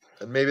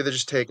 and maybe they're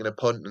just taking a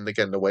punt and they're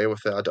getting away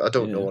with it. I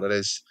don't know yeah. what it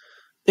is.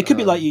 It could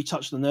be like Um, you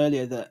touched on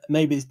earlier that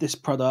maybe this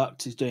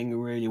product is doing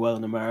really well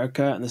in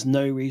America, and there's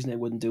no reason it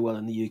wouldn't do well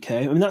in the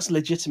UK. I mean, that's a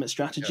legitimate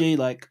yeah, strategy.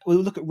 Like, we'll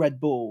look at Red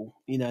Bull.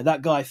 You know,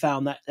 that guy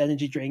found that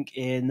energy drink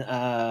in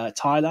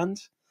Thailand.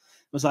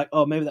 Was like,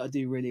 oh, maybe that would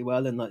do really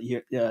well in like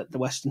the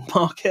Western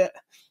market,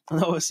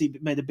 and obviously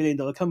made $1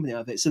 billion company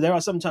out of it. So there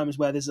are some times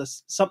where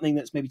there's something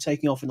that's maybe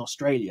taking off in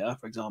Australia,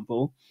 for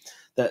example,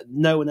 that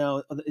no one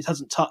else it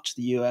hasn't touched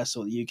the US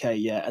or the UK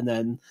yet, and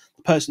then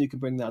the person who can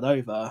bring that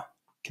over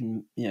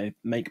can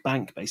make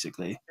bank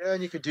basically. yeah,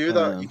 and you could do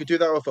that. You Um, could do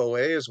that with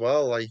OA as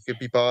well. Like you could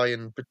be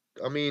buying, but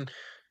I mean,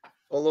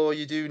 although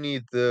you do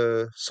need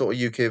the sort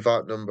of UK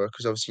VAT number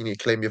because obviously you need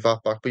to claim your VAT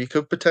back, but you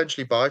could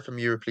potentially buy from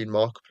European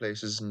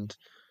marketplaces and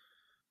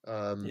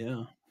um,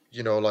 yeah,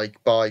 like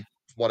buy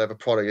whatever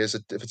product it is.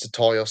 If it's a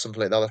toy or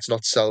something like that, that's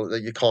not sell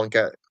that you can't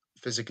get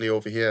physically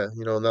over here.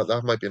 And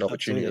that might be an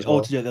opportunity absolutely. as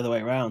Or to well. do it the other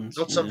way around.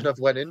 Not something I've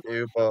went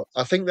into, but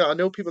I think that I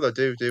know people that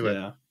do it.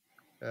 Yeah,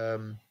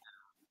 Um,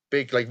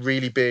 big like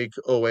really big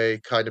OA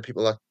kind of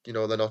people that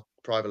they're not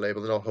private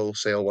label, they're not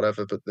wholesale,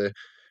 whatever, but the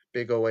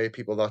big OA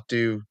people that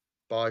do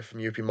buy from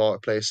European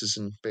marketplaces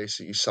and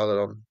basically sell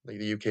it on like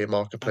the UK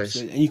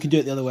marketplace. absolutely. And you can do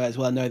it the other way as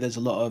well. I know there's a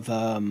lot of.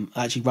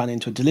 I actually ran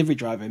into a delivery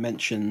driver who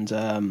mentioned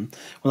when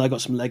I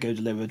got some Lego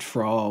delivered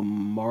from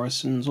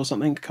Morrison's or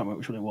something. I can't remember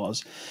which one it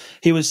was.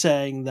 He was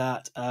saying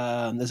that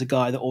there's a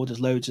guy that orders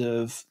loads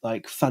of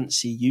like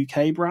fancy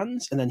UK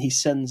brands and then he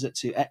sends it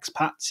to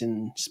expats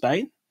in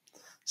Spain.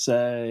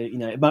 So,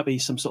 it might be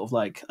some sort of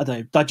like, I don't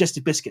know,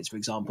 digestive biscuits, for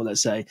example,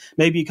 let's say.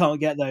 Maybe you can't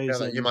get Yeah, those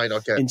that you in, might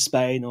not get in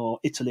Spain or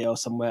Italy or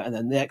somewhere. And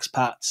then the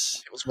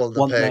expats people's willing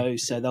to want pay.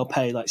 those. So they'll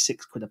pay like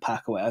 £6 a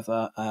pack or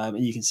whatever.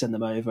 And you can send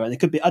them over. And it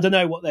could be, I don't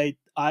know what I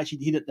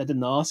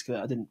didn't ask.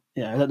 I didn't,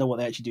 I don't know what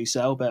they actually do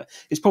sell, but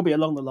it's probably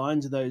along the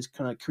lines of those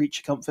kind of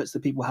creature comforts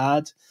that people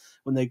had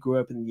when they grew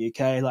up in the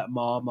UK, like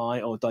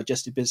Marmite or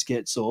digestive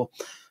biscuits or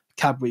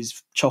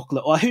Cadbury's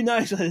chocolate, or who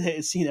knows what it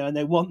is, and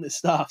they want this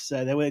stuff,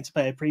 so they're willing to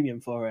pay a premium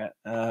for it.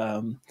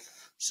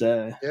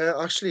 So Yeah,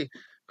 actually,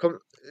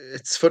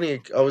 It's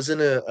funny. I was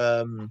in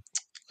a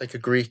like a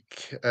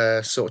Greek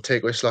sort of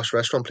takeaway slash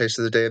restaurant place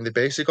the other day, and they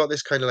basically got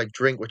this kind of like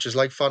drink which is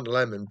like Fanta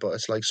lemon, but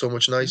it's like so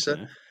much nicer.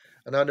 Okay.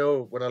 And I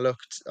know when I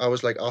looked, I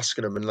was like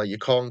asking them, and like you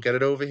can't get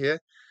it over here.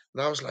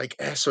 And I was like,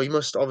 so you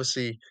must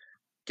obviously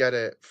get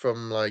it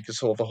from like a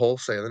sort of a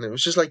wholesale. And it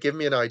was just like giving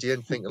me an idea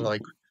and thinking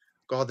like,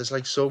 God, there's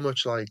like so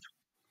much like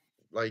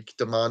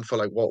demand for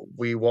like what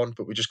we want,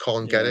 but we just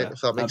can't get it, Yeah,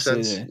 if that makes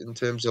sense, absolutely. in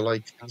terms of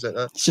like things like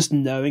that. It's just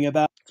knowing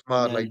about It's it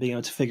and mad, then like being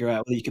able to figure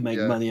out whether you can make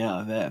yeah, money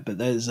out of it. But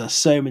there's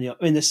so many. I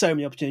mean, there's so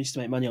many opportunities to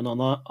make money on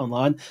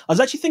online. I was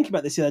actually thinking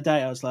about this the other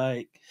day. I was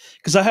like,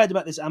 because I heard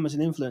about this Amazon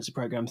influencer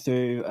program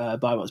through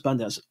Buy What's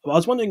Bandit. I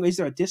was wondering, is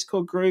there a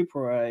Discord group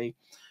or a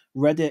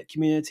Reddit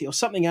community or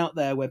something out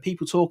there where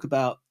people talk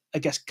about, I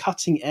guess,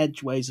 cutting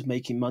edge ways of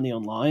making money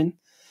online?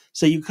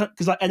 So you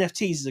because like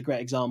NFTs is a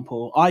great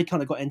example. I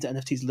kind of got into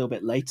NFTs a little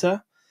bit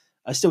later.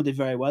 I still did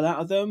very well out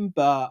of them,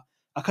 but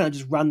I kind of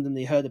just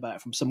randomly heard about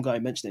it from some guy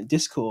who mentioned it in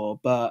Discord.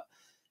 But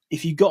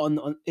if you got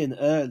in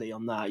early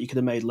on that, you could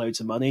have made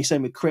loads of money.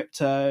 Same with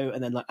crypto,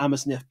 and then like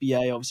Amazon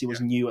FBA obviously was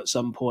yeah, new at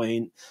some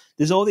point.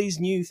 There's all these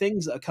new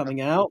things that are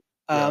coming out.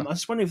 yeah. I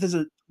just wondering if there's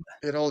a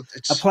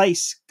It's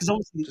place because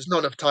obviously there's not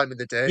enough time in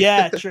the day.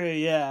 yeah, true.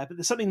 Yeah, but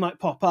there's something might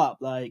pop up.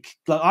 Like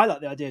I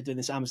like the idea of doing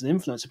this Amazon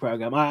influencer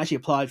program. I actually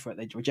applied for it.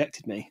 They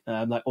rejected me,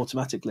 like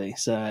automatically.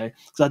 So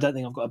because I don't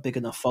think I've got a big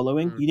enough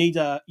following. Mm, You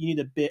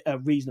need a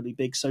reasonably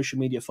big social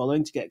media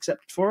following to get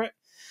accepted for it.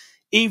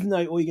 Even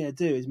though all you're going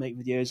to do is make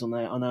videos on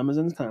there on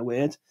Amazon, it's kind of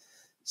weird.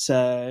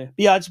 So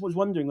but yeah, I just was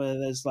wondering whether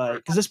there's like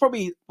because there's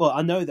probably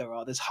I know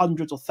there's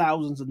hundreds or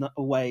thousands of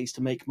ways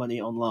to make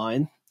money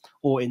online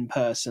or in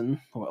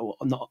person or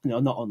not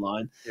not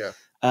online yeah,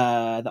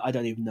 that I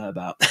don't even know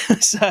about.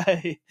 So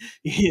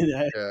you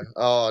know, yeah.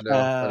 Oh, I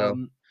know.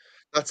 um,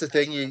 That's the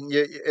thing.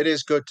 It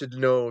is good to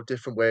know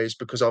different ways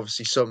because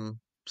obviously some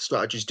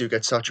strategies do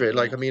get saturated.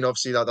 Like, yeah, I mean,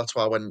 obviously that's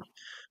why I went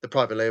the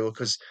private label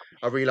because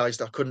I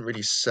realized I couldn't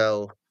really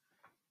sell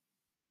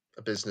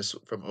a business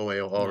from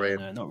OA or RA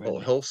no, not or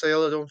really.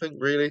 wholesale. I don't think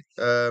really.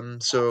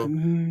 So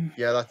Um,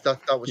 yeah,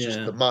 that was just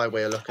yeah, my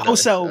way of looking at it.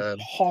 wholesale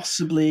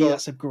possibly But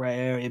that's a grey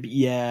area, but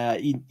yeah,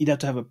 you'd have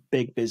to have a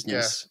big yeah,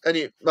 business. my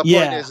point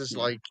Yeah, is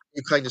yeah, like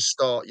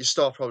you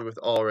start probably with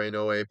RA and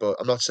OA, but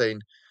I'm not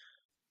saying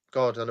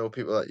God. I know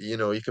people that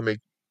you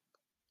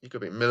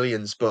could make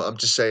millions, but I'm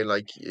just saying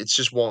like it's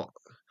just what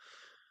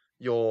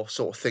your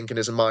sort of thinking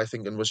is, and my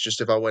thinking was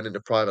just if I went into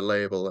private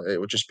label, it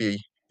would just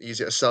be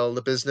easier to sell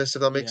the business,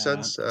 if that makes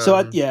yeah. sense. So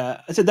I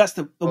said that's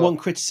the But one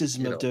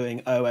criticism you of know,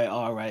 doing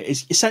OARA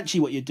is essentially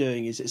what you're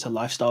doing is it's a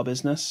lifestyle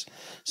business.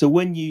 So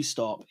when you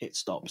stop, it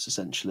stops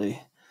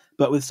essentially.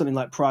 But with something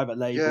like private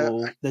yeah,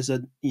 label, there's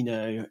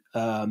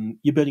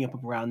you're building up a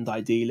brand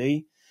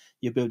ideally.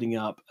 You're building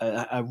up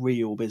a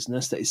real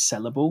business that is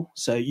sellable.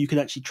 So you can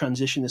actually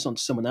transition this onto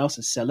someone else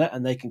and sell it,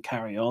 and they can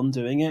carry on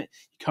doing it.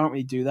 You can't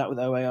really do that with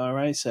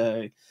OARA.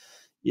 So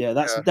yeah,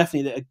 that's yeah,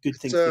 definitely a good it's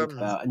thing to think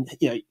about. And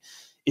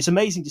it's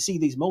amazing to see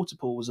these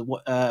multiples of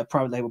what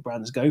private label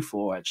brands go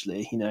for.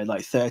 Actually,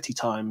 like 30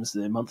 times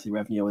the monthly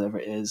revenue or whatever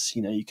it is.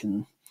 You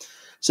can.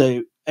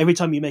 So every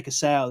time you make a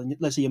sale, and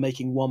let's say you're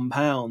making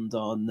 £1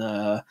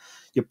 on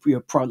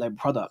your private label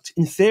product,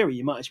 in theory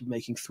you might actually be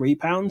making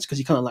 £3 because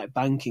you're kind of like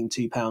banking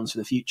 £2 for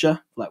the future.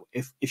 Like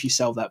if you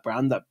sell that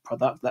brand, that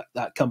product,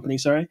 that company,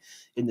 sorry,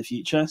 in the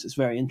future. So it's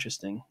very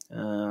interesting.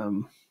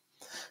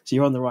 So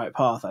you're on the right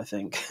path, I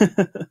think.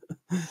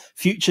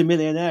 Future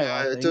millionaire,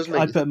 I yeah, it does think.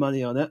 make I'd put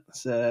money on it.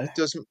 So it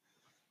does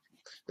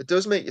it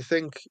does make you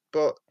think,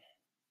 but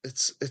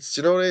it's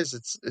you know what it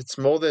is, it's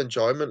more the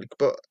enjoyment,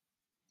 but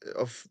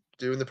of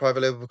doing the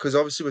private label because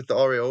obviously with the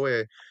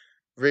RAOA,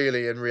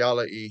 really in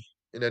reality,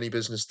 in any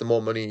business, the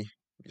more money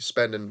you're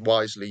spending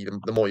wisely,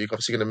 the more you're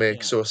obviously going to make.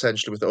 yeah, So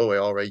essentially, with the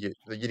OARA,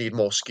 you need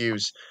more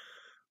SKUs.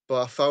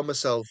 But I found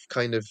myself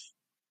kind of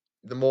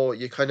the more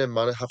you kind of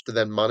have to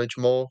then manage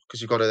more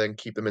because you've got to then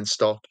keep them in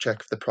stock,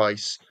 check the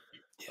price,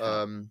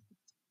 yeah, um,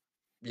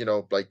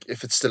 like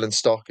if it's still in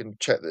stock and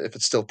check if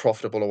it's still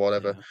profitable or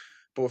whatever. yeah,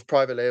 But with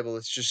private label,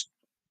 it's just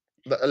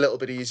a little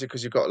bit easier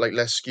because you've got like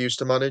less SKUs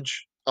to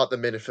manage. At the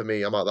minute, for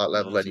me, I'm at that no,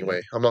 level absolutely.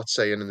 anyway. I'm not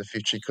saying in the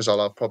future because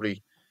I'll have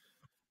probably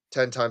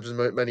 10 times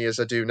as many as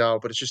I do now,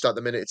 but it's just at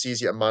the minute it's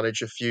easier to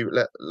manage a few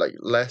like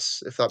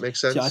less, if that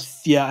makes So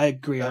sense. yeah, I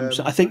agree. I Um,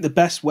 think the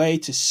best way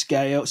to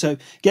scale. So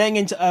getting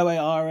into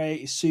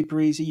OARA is super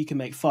easy. You can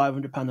make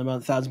 £500 a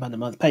month, £1,000 a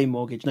month, pay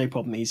mortgage, no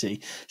problem,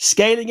 easy.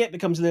 Scaling it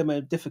becomes a little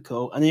more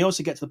difficult, and you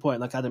also get to the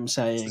point, like Adam's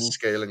it's the saying,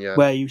 scaling, yeah.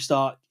 where you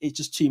start. It's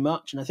just too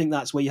much, and I think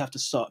that's where you have to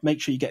start.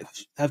 Make sure you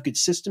have good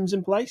systems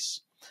in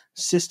place,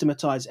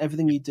 systematize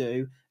everything you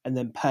do, and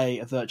then pay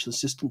a virtual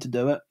assistant to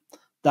do it.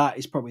 That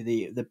is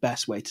probably the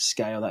best way to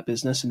scale that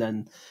business, and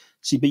then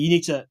see. But you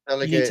need to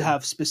Delegating,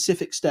 have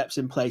specific steps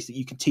in place that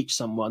you can teach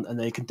someone, and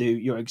they can do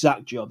your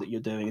exact job that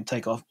you're doing and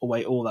take off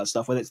away all that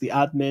stuff, whether it's the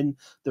admin,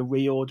 the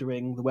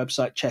reordering, the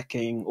website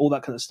checking, all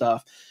that kind of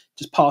stuff.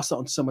 just pass it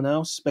on to someone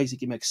else.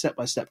 Basically, make a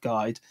step-by-step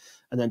guide,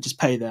 and then just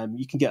pay them.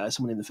 You can get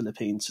someone in the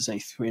Philippines to say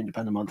 £300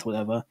 a month, or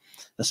whatever.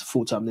 That's a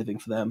full-time living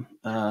for them,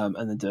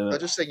 and then do I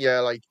it. just think, yeah,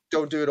 like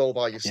don't do it all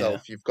by Yeah,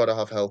 yourself. You've got to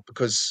have help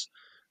because,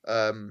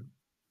 um,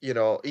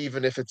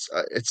 even if it's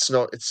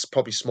not, it's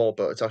probably small,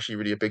 but it's actually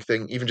really a big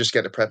thing. Even just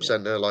getting a prep yeah,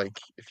 center, like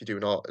if you're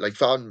doing art, like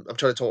I'm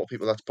trying to talk to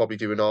people that's probably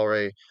doing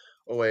RA,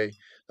 OA,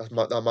 that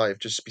might have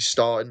just be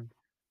starting.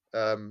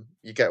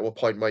 You get to a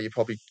point where you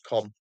probably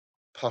can't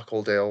pack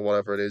all day or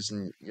whatever it is,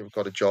 and you've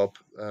got a job.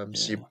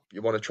 So yeah.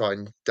 you want to try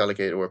and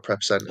delegate to a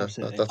prep center.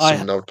 Absolutely. That's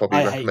something I would probably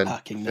I hate recommend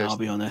packing now. I'll first.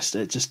 be honest.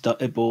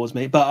 It bores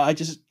me. But I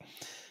just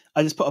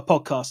put a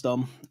podcast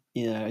on,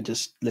 and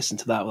just listen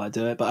to that while I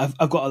do it. But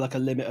I've got like a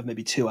limit of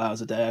maybe 2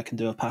 hours a day I can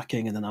do of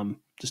packing, and then I'm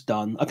just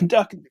done. I can,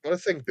 You've got to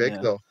think big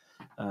yeah. though.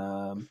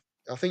 Um,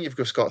 I think you've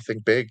just got to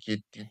think big.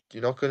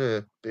 You're not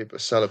gonna be able to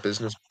sell a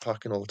business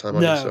packing all the time,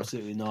 are you? no, So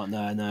absolutely not.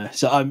 No, no.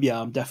 So I'm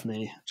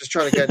definitely. just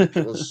trying to get into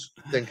people's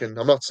thinking.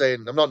 I'm not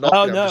Oh knocking it,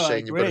 I'm no, just I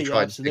saying you've got to agree. Yeah,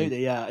 try and think.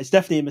 absolutely. Yeah, it's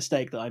definitely a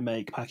mistake that I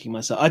make packing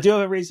myself. I do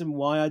have a reason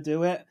why I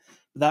do it.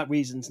 But that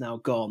reason's now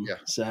gone. Yeah,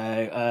 So,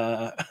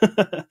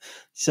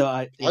 so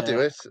I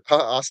do yeah. it.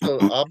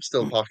 I'm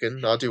still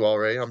packing. I do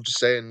RA. I'm just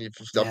saying. Yeah.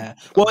 I'm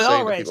Well, in saying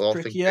our to way, it's people, I'll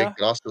think big, trickier.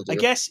 but I still I do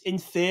it. guess in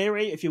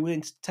theory, if you're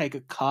willing to take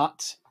a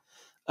cut,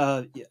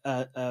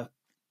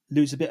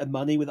 lose a bit of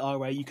money with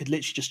RA, you could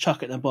literally just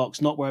chuck it in a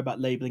box, not worry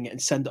about labeling it,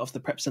 and send it off the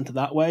prep center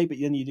that way. But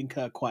then you'd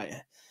incur quite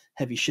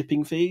heavy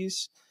shipping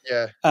fees.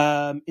 Yeah,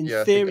 In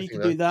yeah. I theory, you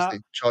think could that do because that, they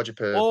charge you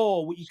per.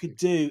 or what you could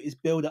do is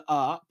build it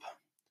up,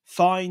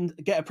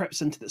 get a prep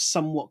center that's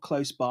somewhat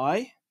close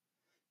by,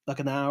 like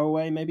an hour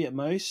away, maybe at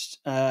most.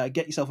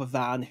 Get yourself a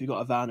van if you've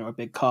got a van or a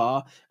big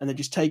car, and then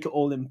just take it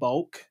all in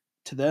bulk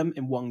to them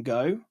in one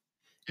go.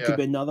 It could Yeah,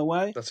 be another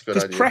way, that's a good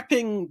because idea.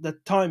 prepping the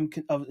time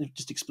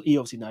you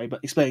obviously know, but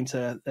explaining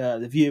to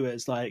the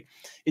viewers, like,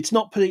 it's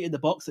not putting it in the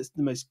box that's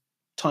the most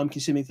time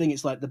consuming thing.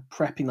 It's like the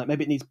prepping, like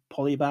maybe it needs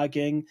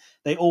polybagging.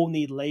 They all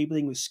need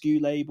labeling with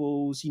SKU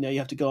labels. You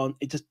have to go on.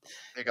 Big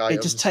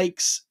It just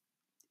items.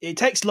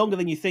 takes longer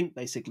than you think,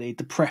 basically,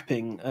 the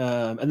prepping.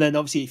 And then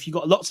obviously, if you've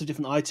got lots of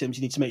different items,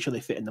 you need to make sure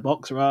they fit in the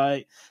box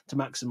right to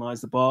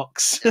maximize the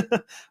box,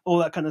 all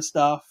that kind of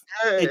stuff.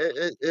 Yeah,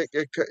 It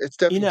it's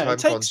definitely it time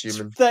takes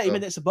consuming. 30 So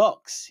minutes a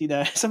box,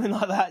 something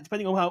like that,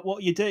 depending on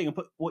what you're doing and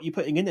what you're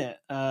putting in it.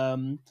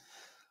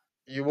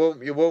 you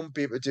won't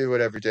be able to do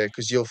it every day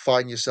because you'll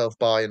find yourself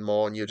buying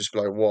more and you'll just be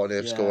like, what on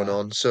earth's going Yeah,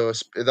 on? So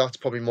that's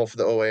probably more for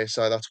the OA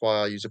side. That's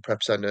why I use a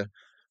prep center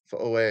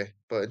for OA.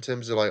 But in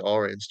terms of like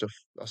RA and stuff,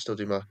 I still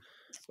do my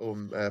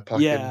own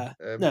packing. yeah,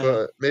 no.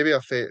 But maybe I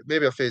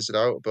phase it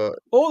out. But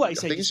Or like you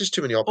I say, think it's just just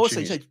too many also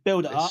you opportunities. say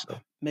build it up. So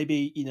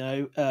Maybe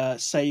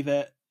save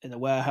it in a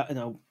warehouse, in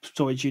a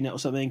storage unit or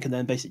something, and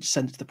then basically just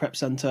send it to the prep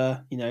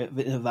center. In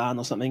a van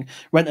or something.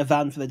 Rent a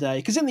van for the day,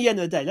 because in the end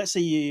of the day, let's say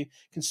you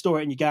can store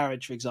it in your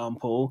garage, for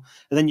example,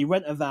 and then you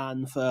rent a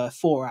van for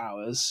 4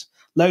 hours,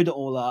 load it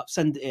all up,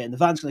 send it in. The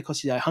van's going to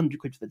cost you 100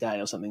 quid for the day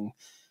or something.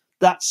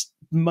 That's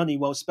money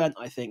well spent,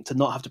 I think, to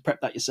not have to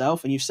prep that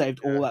yourself, and you've saved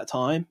all yeah, that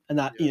time, and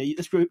that yeah.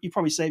 you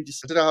probably saved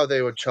just. I don't know how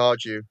they would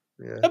charge you.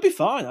 Yeah. That'd be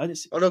fine. I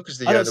just Oh no,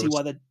 because I yeah, don't see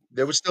why they.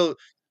 they would still.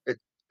 It,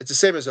 it's the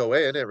same as OA,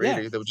 isn't it? Yeah,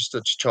 Really, they would just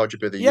charge you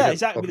by the yeah, unit,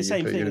 exactly. It'd be the probably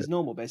same per thing unit. as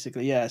normal,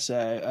 basically. Yeah.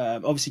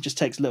 So obviously, just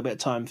takes a little bit of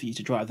time for you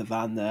to drive the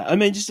van there. I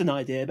mean, just an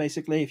idea,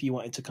 basically, if you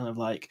wanted to kind of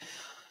like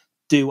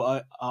do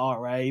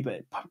RA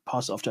but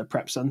pass it off to a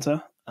prep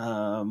center.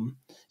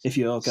 If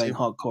you're See, going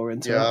hardcore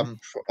into yeah, it.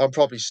 I'm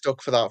probably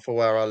stuck for that for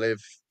where I live,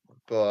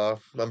 but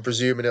I'm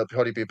presuming it'll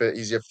probably be a bit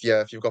easier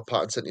if you've got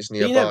pattern centers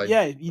But nearby.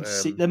 yeah, you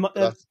see, But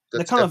they're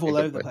that's kind of definitely all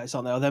a over good the way. place,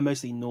 aren't they? Or they're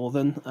mostly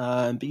northern.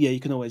 But yeah, you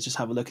can always just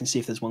have a look and see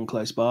if there's one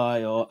close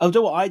by. Or I'll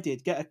do what I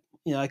did.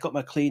 I got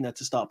my cleaner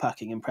to start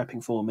packing and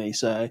prepping for me.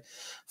 So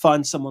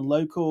find someone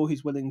local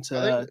who's willing I think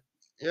to.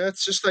 yeah,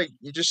 it's just like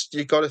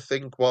you got to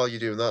think while you're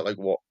doing that, like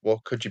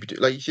what could you be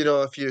doing? Like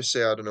if you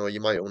say I don't know,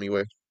 you might only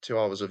work 2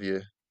 hours of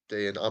your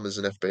day in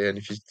Amazon FBA, and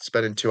if you're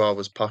spending 2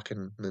 hours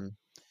packing, then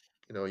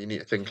you need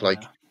to think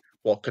like Yeah,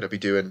 what could I be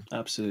doing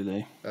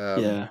absolutely.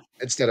 um Yeah.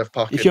 instead of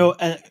If packing. you're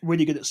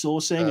really good at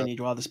sourcing Uh, and you'd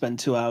rather spend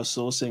 2 hours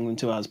sourcing than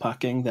 2 hours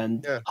packing,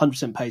 then yeah,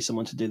 100% pay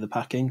someone to do the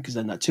packing, because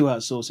then that 2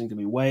 hours sourcing can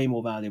be way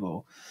more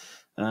valuable.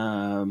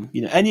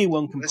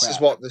 Anyone can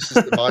prep. this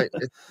is the mind.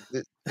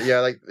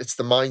 Yeah, like it's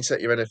the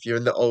mindset you're in. If you're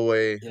in the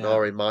OA and Yeah.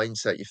 RA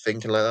mindset, you're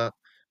thinking like that.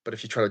 But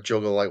if you're trying to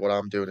juggle like what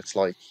I'm doing, it's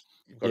like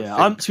you've got to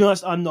Yeah, think. to be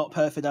honest, I'm not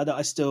perfect at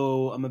it.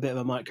 I'm a bit of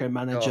a Oh,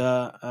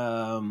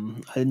 micromanager.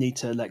 I need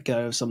to let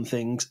go of some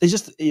things. It's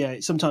just,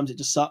 sometimes it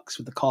just sucks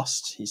with the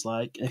cost. He's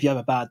like, if you have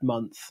a bad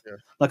month, yeah,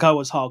 like I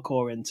was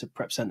hardcore into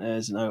prep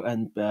centers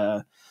and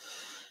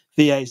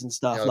VAs and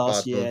stuff yeah, a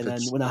last bad year. month. And then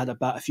It's when I had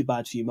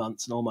a few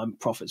months and all my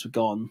profits were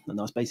gone and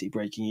I was basically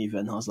breaking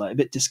even, I was like, a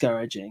bit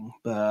discouraging.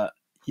 But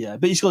yeah,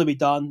 but it's got to be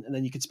done. And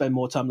then you could spend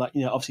more time, like,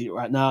 obviously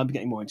right now I'm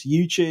getting more into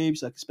YouTube,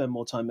 so I could spend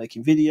more time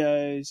making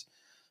videos.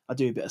 I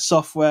do a bit of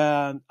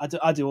software.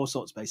 I do all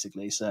sorts,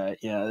 basically. So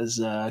yeah, there's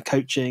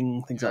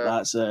coaching, things like yeah,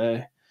 that.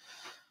 So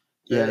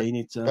yeah, yeah. you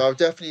need But to. I would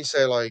definitely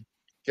say like.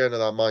 get into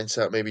that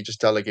mindset, maybe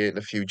just delegating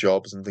a few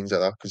jobs and things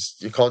like that, because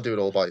you can't do it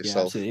all by Yeah,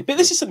 yourself. absolutely. But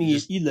this is something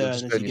you You'll learn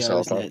just as burn you go, yourself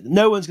isn't out. it?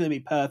 No one's going to be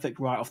perfect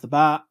right off the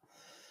bat.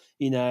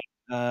 You know,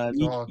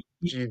 you, Oh,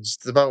 you jeez,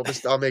 the amount of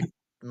I make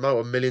the amount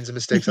of millions of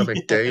mistakes I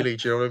make yeah. daily,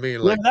 do you know what I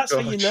mean? Well, Like, that's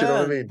how God, you you know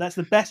what I learn. mean? That's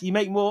the best. You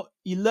make more.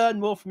 You learn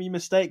more from your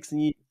mistakes than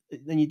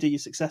you do your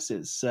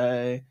successes.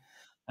 So,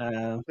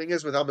 um, Thing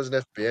is with Amazon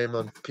FBA,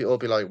 man, people will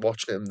be, like,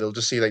 watching it, and they'll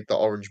just see, like, the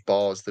orange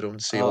bars. They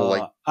don't see all,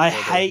 like, I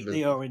all the hate mi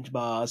the orange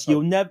bars. uh,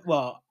 You'll never.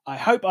 Well, I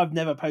hope I've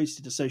never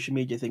posted a social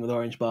media thing with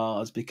orange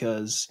bars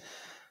because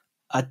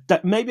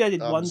maybe I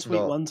did one Amazon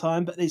tweet not. one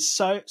time, but it's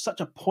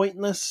such a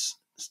pointless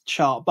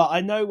chart. But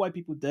I know why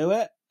people do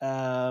it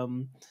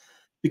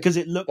because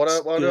it looks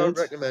What I good.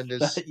 recommend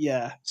is But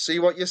yeah, see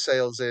what your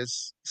sales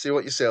is,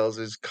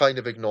 kind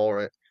of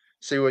ignore it.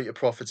 See what your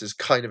profits is,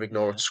 kind of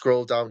ignore it. yeah.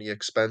 Scroll down to your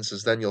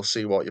expenses, then you'll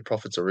see what your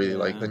profits are really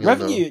like, Yeah, then you'll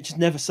know. revenue it's just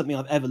never something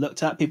I've ever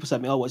looked at. People say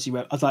to me, "Oh, what's your?"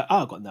 I was like,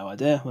 "Oh, I've got no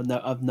idea.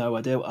 I've no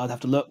idea. I'd have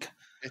to look."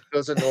 It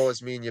doesn't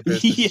always mean your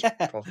business is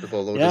Yeah,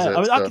 profitable though, does yeah.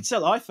 I it? mean, I So, could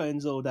sell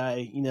iPhones all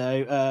day,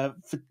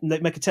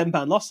 make a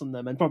 £10 loss on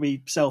them, and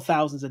probably sell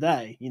thousands a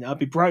day. I'd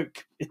be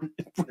broke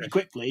yeah. pretty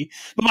quickly,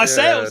 but my Yeah,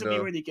 sales would be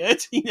no. really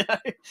good. Yeah,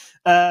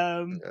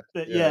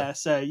 But yeah. yeah,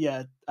 so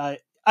yeah,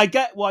 I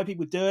get why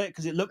people do it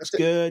because it I looks thi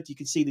good. You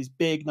can see these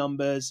big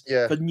numbers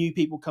yeah, for new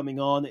people coming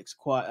on. It's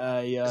quite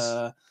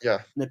it's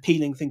yeah. an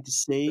appealing thing to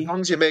As see.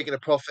 long as you're making a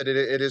profit,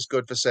 it is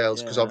good for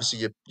sales because Yeah, obviously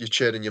you're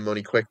churning your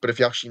money quick. But if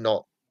you're actually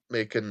not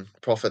making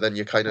profit, then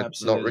you're kind of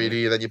not absolutely.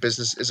 really. Then your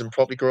business isn't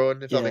probably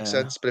growing, if that makes Yeah.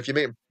 sense. But if you're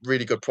making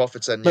really good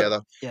profits, then yeah, But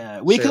that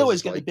yeah, we can sales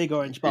always is get the like big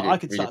orange bar. really, I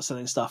could really start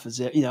selling stuff as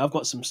it. I've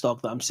got some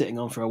stock that I'm sitting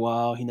on for a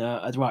while.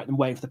 I'm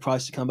waiting for the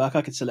price to come back.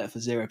 I could sell it for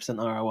 0%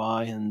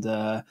 ROI and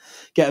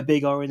get a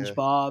big orange yeah.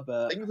 bar,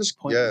 I but think just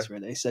yeah, pointless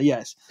really. So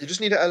yes, you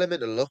just need an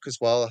element of luck as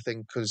well. I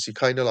think because you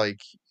kind of like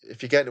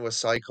if you get into a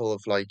cycle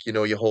of like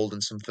you're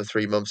holding some for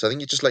 3 months. I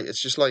think you just like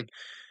it's just like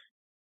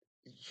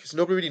because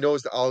nobody really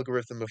knows the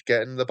algorithm of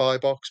getting the buy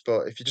box,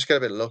 but if you just get a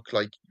bit of luck,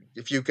 like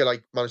if you could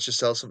like manage to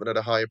sell something at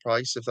a higher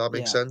price, if that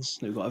makes yeah, sense.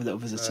 we've got a little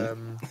visitor.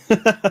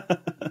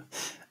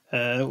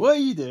 Um, What are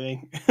you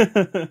doing?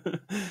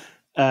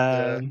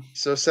 yeah. um,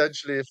 So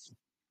essentially, if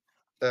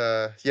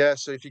yeah,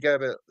 so if you get a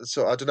bit,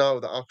 so I don't know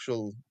the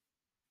actual.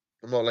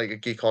 I'm not like a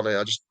geek on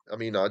it. I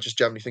mean, I just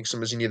generally think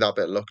sometimes you need that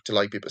bit of luck to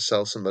like be able to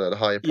sell something at a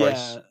higher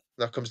price. yeah,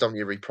 That comes down to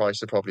your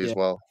repricer probably yeah. as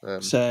well.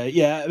 So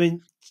yeah, I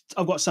mean,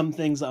 I've got some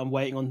things that I'm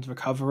waiting on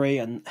recovery,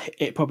 and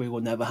it probably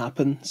will never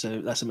happen.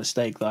 So that's a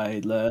mistake that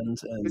I learned.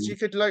 Because And you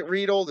could like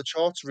read all the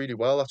charts really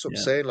well. That's what I'm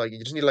yeah, saying. Like you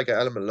just need like an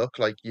element of luck.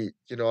 Like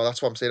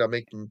that's what I'm saying. I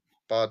make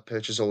bad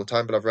purchases all the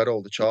time, but I've read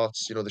all the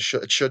charts.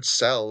 It should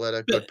sell at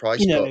a good but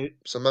price, but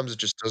sometimes it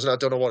just doesn't. I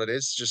don't know what it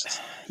is.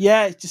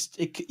 yeah,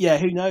 yeah,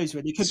 who knows?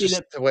 Really, it could It's be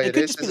just that the way it it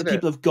could is, just be that isn't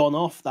it? people have gone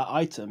off that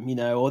item,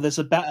 or there's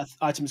a better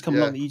item that's come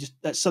along Yeah. that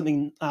that's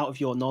something out of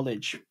your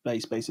knowledge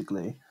base,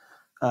 basically.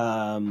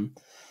 Um,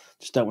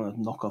 just don't want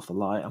to knock off the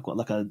light. I've got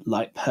like a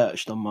light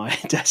perched on my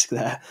desk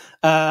there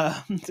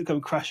to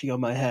come crashing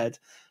on my head.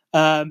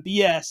 But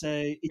yeah,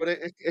 so But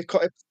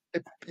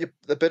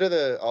the bit of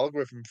the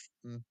algorithm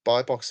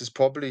buy box is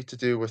probably to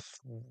do with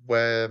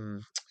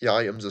where your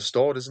items are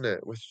stored, isn't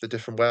it? With the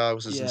different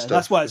warehouses and yeah,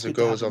 stuff, that's why it's because it good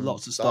to goes have on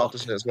lots of that, stock.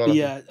 doesn't it, as well? But I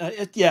think.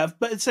 yeah, yeah,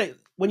 but it's say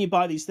when you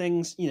buy these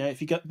things,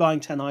 if you go buying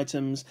 10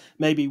 items,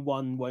 maybe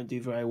one won't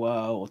do very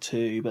well or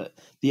two, but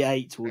the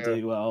eight will Yeah.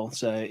 do well.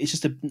 So it's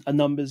just a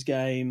numbers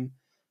game.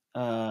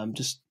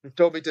 Just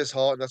Don't be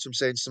disheartened. That's what I'm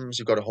saying. Sometimes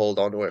you've got to hold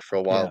on to it for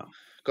a while. yeah,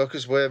 God,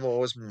 because we're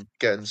always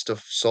getting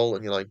stuff sold,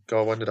 and you're like,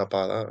 God, when did I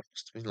buy that?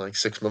 It's been like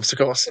 6 months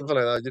ago or something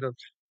like that.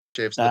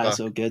 Shaves in the that's back.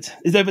 all good.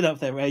 They've been up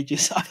there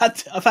ages.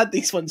 I've had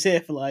these ones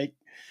here for like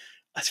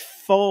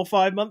 4 or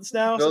 5 months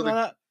now, No, something the,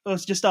 like that. Or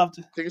it's just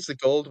after. I think it's the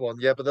gold one.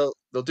 Yeah, but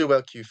they'll do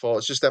well Q4.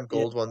 It's just them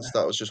Yeah, gold ones.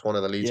 That was just one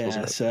of the leads, yeah.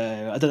 wasn't it?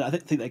 So I don't. I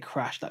think they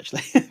crashed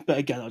actually, but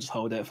again, I'll just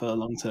hold it for the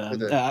long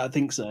Did term. it? I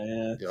think so.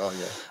 Yeah. Yeah, oh,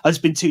 yeah. I've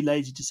just been too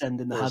lazy to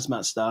send in the Whereas,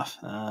 hazmat stuff.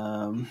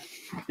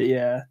 But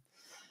yeah,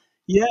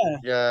 yeah.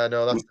 yeah,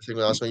 no, that's the thing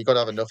with that. You've got to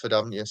have enough of it,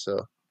 haven't you?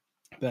 So.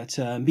 But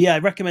yeah, I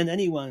recommend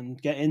anyone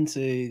get into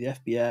the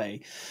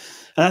FBA,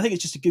 and I think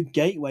it's just a good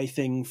gateway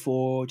thing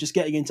for just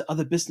getting into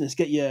other business,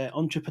 get your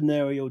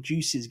entrepreneurial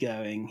juices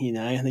going,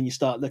 and then you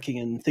start looking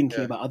and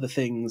thinking Yeah. about other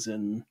things,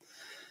 and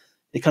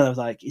it kind of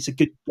like it's a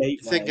good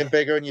You're thinking gateway.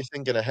 bigger and you're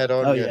thinking ahead,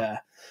 aren't Oh you? yeah,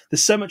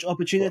 there's so much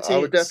But I opportunity.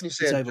 would It's definitely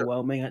say it's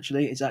overwhelming.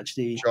 Actually, it's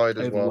actually enjoy it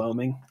as well.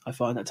 overwhelming. I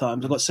find at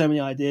times I've Mm, got so many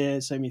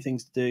ideas, so many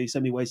things to do, so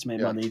many ways to make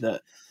yeah. money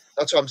that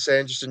That's what I'm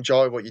saying. Just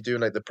enjoy what you're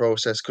doing, like the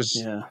process,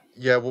 because yeah,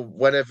 yeah, well,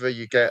 whenever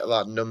you get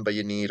that number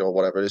you need or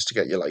whatever it is to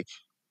get you like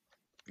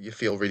you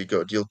feel really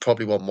good, you'll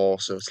probably want more.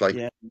 So it's like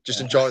yeah, just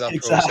yeah. enjoy that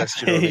process.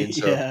 Do you know what I Exactly. mean?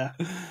 So Yeah,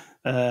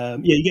 yeah.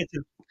 You get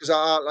to because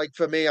I like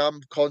for me, I'm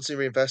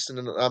constantly reinvesting,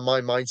 and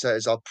my mindset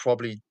is I'll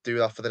probably do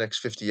that for the next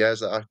 50 years.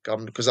 That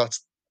I'm because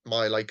that's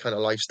my like kind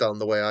of lifestyle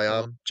and the way I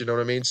yeah, am. Do you know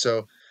what I mean?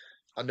 So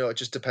I know it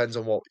just depends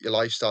on what your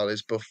lifestyle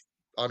is, but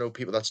I know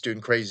people that's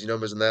doing crazy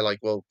numbers and they're like,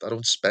 well, I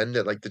don't spend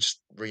it, like they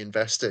just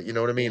reinvest it. You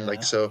know what I mean?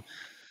 Like yeah. so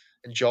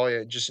enjoy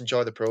it, just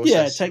enjoy the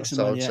Yeah, process. take That's some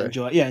what I money would out, say.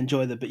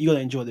 enjoy the, but you got to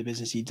enjoy the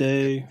business you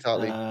do.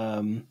 Exactly.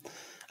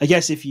 I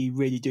guess if you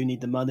really do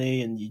need the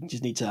money and you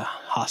just need to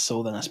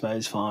hustle, then I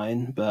suppose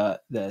fine.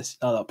 But there's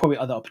probably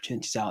other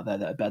opportunities out there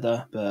that are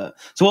better. But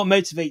so, what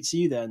motivates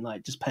you then?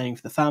 Like just paying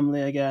for the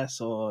family, I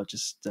guess, or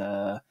just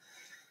your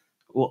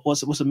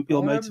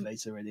Um,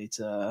 motivator really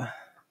to?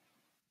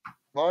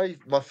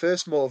 my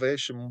first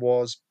motivation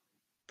was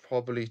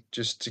probably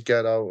just to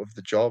get out of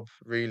the job,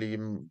 really.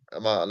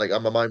 My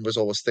mind was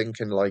always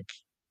thinking like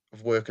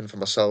of working for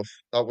myself.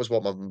 That was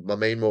what my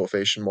main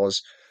motivation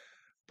was.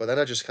 But then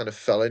I just kind of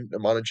fell into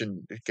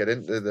managing, get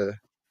into the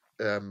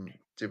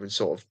doing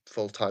sort of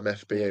full time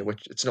FBA, Yeah.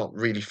 which it's not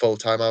really full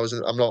time hours.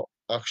 I'm not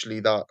actually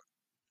that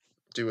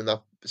doing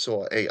that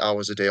sort of 8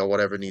 hours a day or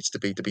whatever it needs to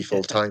be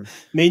full Yeah, time.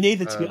 me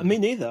neither. Me Um,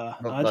 neither.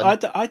 not,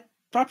 not, I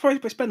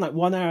probably spend like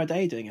 1 hour a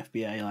day doing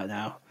FBA. Like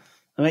now,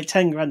 I make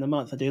 10 grand a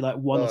month. I do like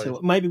one or oh, two,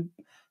 maybe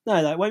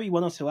no, like maybe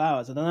 1 or 2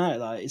 hours. I don't know.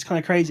 Like it's kind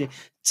of crazy.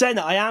 Saying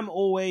that, I am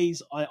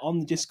always on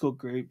the Discord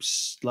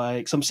groups.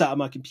 Like, so I'm sat at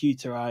my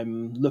computer.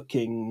 I'm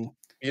looking.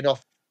 you're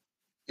not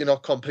you're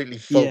not completely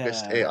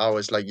focused eight Yeah,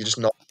 hours. Like you're just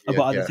not. I've Yeah,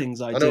 got other yeah.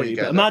 things I I know what you do.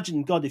 But get at.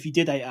 imagine, God, if you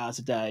did 8 hours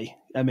a day.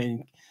 I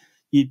mean,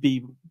 you'd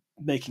be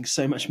making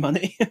so much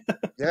money.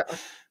 Yeah, I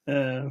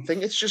um,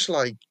 think it's just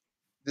like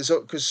there's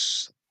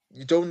because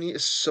you don't need to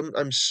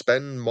sometimes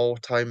spend more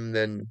time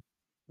than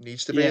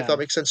needs to be, if that yeah,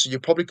 makes sense. So you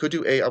probably could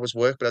do 8 hours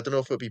work, but I don't know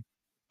if it would be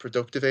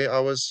productive 8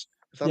 hours,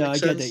 if that yeah, I makes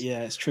get it. sense.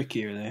 Yeah, it's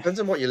tricky, really. Depends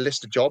on what your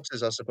list of jobs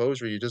is, I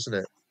suppose, really, doesn't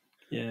it?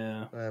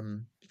 Yeah,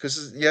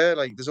 Because yeah,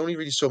 like there's only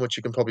really so much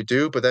you can probably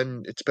do, but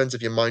then it depends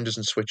if your mind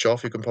doesn't switch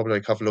off. You can probably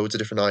like have loads of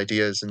different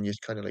ideas, and you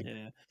kind of like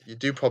yeah. you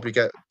do probably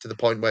get to the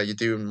point where you're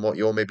doing what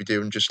you're maybe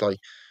doing, just like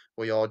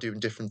where you are doing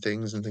different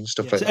things and things,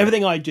 stuff Yeah, like so that.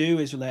 everything I do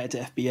is related to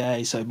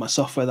FBA. So my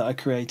software that I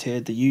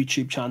created, the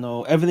YouTube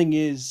channel, everything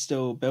is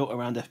still built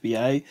around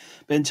FBA.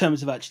 But in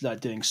terms of actually like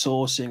doing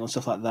sourcing and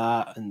stuff like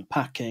that, and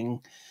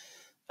packing,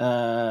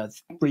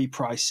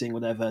 repricing,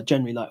 whatever,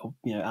 generally like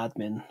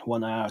admin,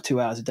 1 hour, 2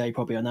 hours a day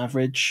probably on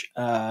average.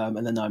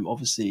 And then I'm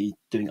obviously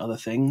doing other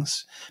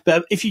things.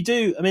 But if you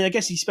do, I mean, I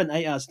guess you spend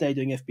 8 hours a day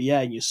doing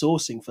FBA and you're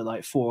sourcing for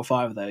like 4 or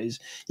 5 of those,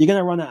 you're going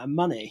to run out of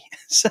money.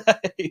 So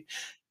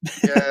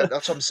Yeah,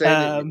 that's what I'm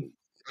saying. um,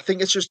 I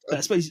think it's just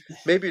I suppose,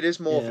 maybe it is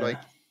more of like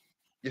yeah.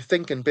 you're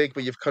thinking big,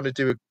 but you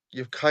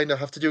kind of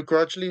have to do it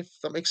gradually, if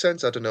that makes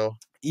sense. I don't know.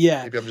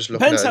 Yeah, Maybe I'm just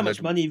looking depends at how it in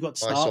much money you've got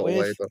to my start sort of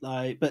way, with. but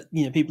Like, but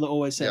people are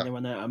always saying yeah, they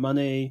run out of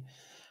money.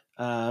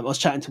 I was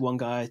chatting to one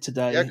guy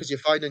yeah, today. because you're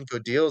finding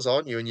good deals,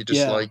 aren't you? And you're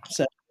just Yeah, like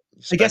so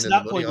I guess at spending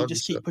the that money, point you aren't you?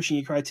 just So keep pushing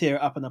your criteria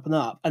up and up and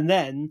up, and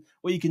then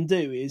what you can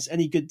do is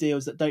any good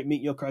deals that don't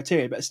meet your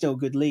criteria but are still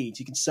good leads,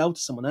 you can sell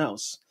to someone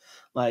else,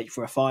 like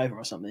for a fiver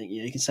or something.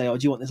 You can say, "Oh,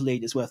 do you want this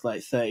lead? It's worth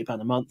like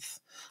 £30 a month.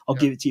 I'll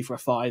yeah, give it to you for a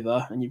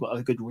fiver," and you've got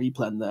a good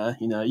replen there.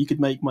 You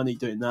could make money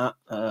doing that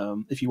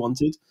if you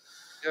wanted.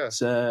 yeah,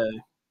 So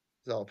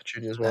there's that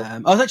opportunity as well.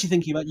 I was actually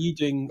thinking about you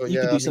doing. But You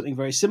could yeah, do I mean, something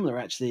very similar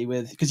actually,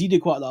 with because you do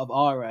quite a lot of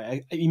RA.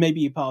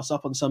 Maybe you pass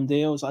up on some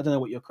deals. I don't know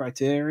what your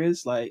criteria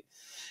is. Like,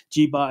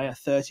 do you buy a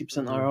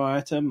 30% mm, ROI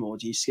item, or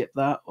do you skip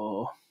that?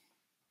 Or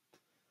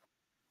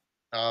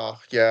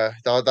yeah,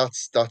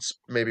 that's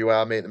maybe where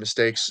I made the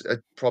mistakes.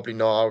 Probably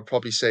not. I would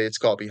probably say it's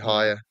got to be yeah,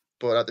 higher.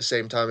 But at the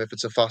same time, if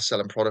it's a fast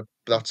selling product,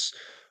 that's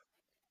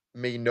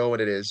me knowing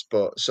it is.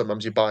 But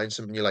sometimes you're buying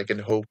something you like in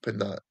hoping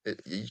that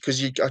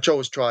because I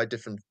always try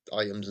different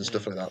items and yeah.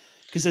 stuff like that.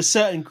 Because there's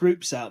certain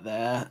groups out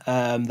there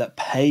that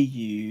pay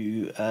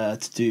you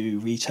to do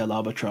retail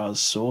arbitrage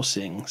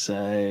sourcing.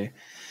 So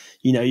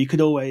you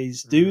could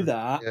always do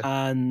that Yeah,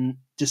 and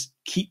just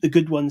keep the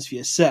good ones for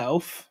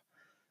yourself,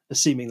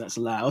 assuming that's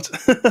allowed,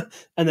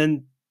 and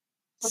then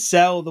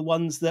sell the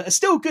ones that are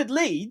still good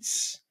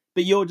leads,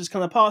 but you're just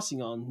kind of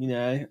passing on.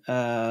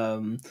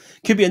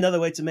 Could be another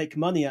way to make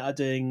money out of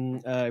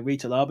doing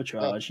retail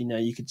well, arbitrage.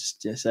 You could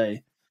just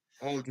say,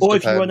 all just or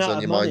if you run depends out on of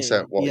your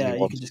mindset, money, what yeah, you you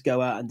want. can just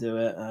go out and do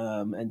it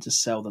and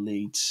just sell the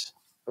leads.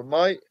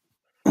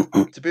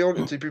 But to be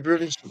honest, to be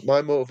really honest,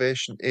 my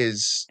motivation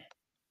is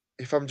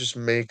if I'm just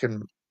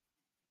making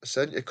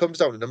it comes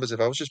down to numbers. If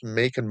I was just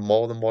making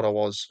more than what I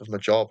was with my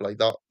job, like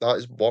that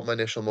is what my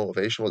initial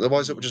motivation was.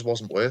 Otherwise, it Mm, just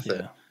wasn't worth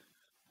it. yeah,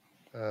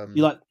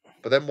 you Um, like,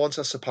 but then once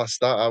I surpassed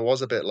that, I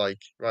was a bit like,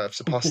 right, I've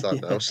surpassed that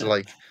now. So yeah.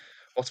 like,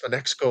 what's my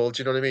next goal?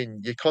 Do you know what I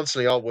mean? You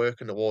constantly are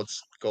working towards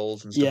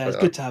goals and stuff Yeah, like it's that.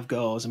 good to have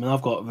goals. I mean,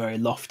 I've got very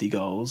lofty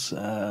goals,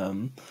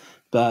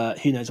 but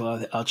who knows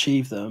whether I'll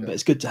achieve them. Yeah. But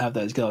it's good to have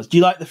those goals. Do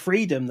you like the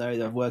freedom though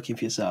of working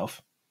for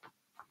yourself?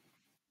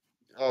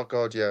 Oh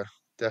God, yeah,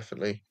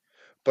 definitely.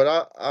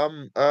 But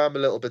I'm a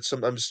little bit.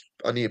 Sometimes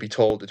I need to be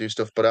told to do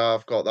stuff, but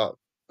I've got that.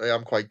 I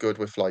am quite good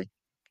with like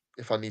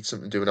if I need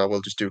something doing, I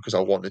will just do because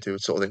I want to do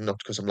it, sort of thing. Not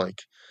because I'm like,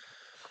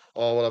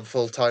 oh well, I'm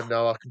full time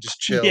now. I can just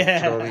chill. Do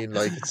you know what I Yeah, mean?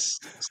 Like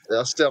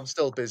I'm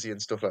still busy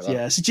and stuff like that.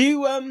 yeah. So do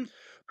you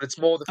But it's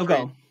more the Oh, go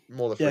free, on.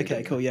 more the Yeah,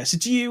 okay, freedom. Yeah. cool. Yeah. So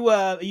do you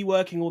are you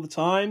working all the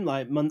time,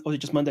 like or is it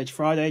just Monday to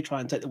Friday?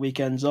 Try and take the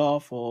weekends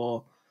off,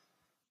 or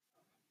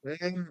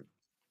Um,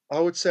 I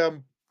would say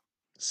I'm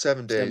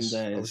 7 7 days.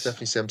 I would days.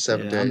 definitely say I'm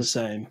 7 Yeah, I'm the days.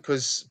 same.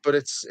 But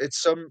it's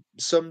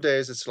some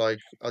days it's like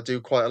I do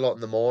quite a lot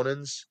in the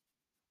mornings,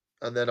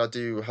 and then I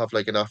do have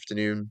like an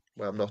afternoon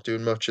where I'm not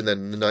doing much, and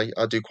then the night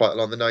I do quite a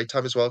lot in the night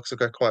time as well because I've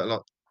got quite a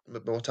lot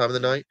more time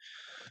in the Yeah. night.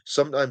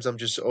 Sometimes I'm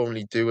just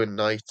only doing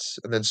nights,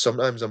 and then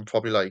sometimes I'm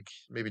probably like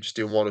maybe just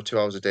doing 1 or 2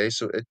 hours a day.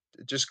 So it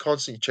just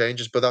constantly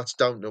changes, but that's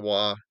down to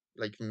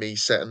like me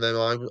setting them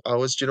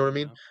hours. Do you know what I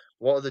mean? Yeah.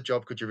 What other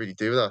job could you really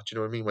do that? Do you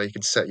know what I mean? Where you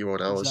can set your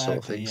own hours, sort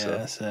of Exactly. thing. So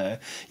Yeah. So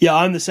yeah,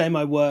 I'm the same.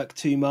 I work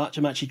too much.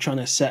 I'm actually trying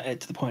to set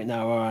it to the point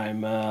now where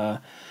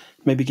I'm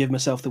maybe give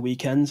myself the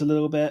weekends a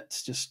little bit,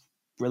 just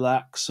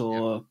relax, yeah,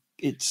 or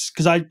it's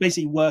because I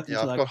basically work yeah.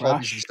 until I've I got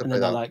hobbies and crash, stuff and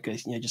like then I that.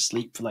 like just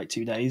sleep for like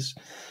 2 days,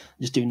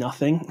 just do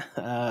nothing.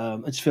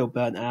 I just feel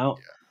burnt out.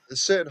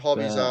 There's certain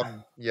hobbies, But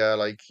yeah,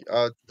 like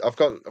I've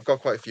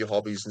got quite a few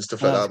hobbies and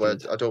stuff like that's that where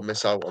good. I don't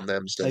miss out on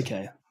them still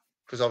Okay.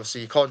 because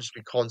obviously you can't just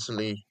be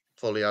constantly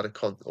fully at it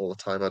all the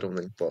time. I don't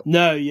think, but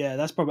No, yeah,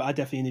 that's probably. I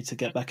definitely need to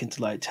get back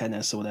into like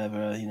tennis or whatever,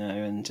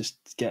 and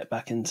just get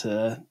back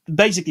into.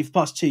 Basically, for the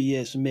past 2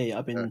 years for me,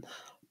 I've yeah. been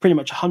pretty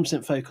much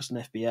 100% focused on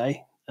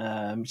FBA,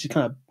 which is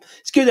kind of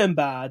it's good and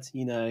bad,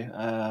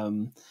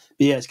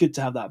 but yeah, it's good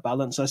to have that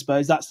balance. I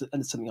suppose and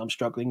it's something I'm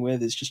struggling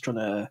with is just trying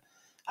to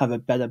have a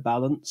better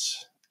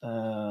balance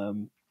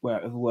where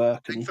of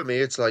work I think and for me,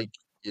 it's like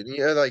you need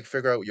to like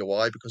figure out your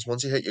why because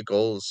once you hit your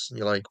goals,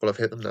 you're like, well, I've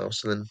hit them now.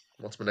 So then,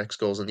 what's my next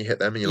goals? And you hit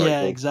them, and you're like,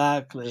 yeah, well,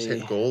 just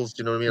hitting exactly. goals.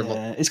 Do you know what I mean? I'm not.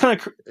 Yeah, it's kind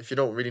of If you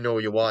don't really know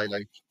your why,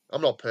 like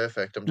I'm not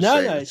perfect. I'm just no,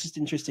 saying no, it's it's just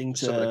interesting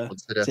just something to to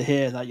consider.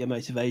 hear like your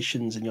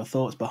motivations and your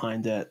thoughts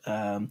behind it.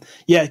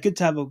 Yeah, good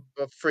to have a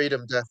But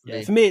freedom, yeah.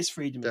 definitely, For me, it's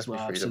freedom as definitely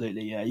well. freedom.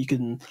 Absolutely, yeah. You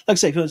can, like I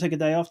say, if you want to take a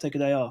day off, take a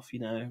day off.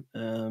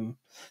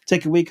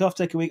 Take a week off,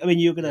 take a week. I mean,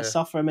 you're going to Yeah.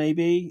 suffer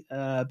maybe,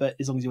 but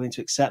as long as you're willing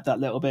to accept that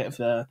little bit of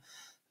a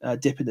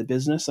dip in the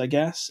business, I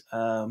guess.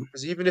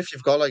 Because even if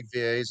you've got like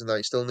VAs and that,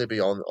 you still need to be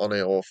on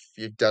it, or if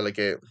you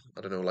delegate,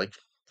 I don't know, like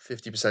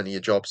 50% of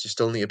your jobs, you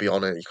still need to be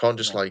on it. You can't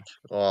just Yeah. like,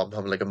 oh, I'm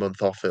having like a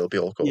month off, it'll be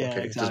all good. Yeah,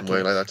 Okay, it doesn't work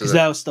exactly. like that, does Because it?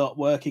 they'll stop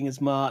working as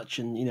much,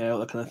 and all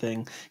that kind of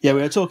thing. Yeah, Yeah.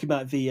 we were talking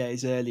about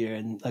VAs earlier,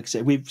 and like I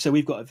said,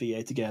 we've got a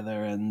VA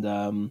together,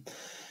 and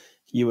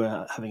you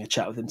were having a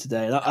chat with him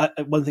today.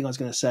 And one thing I was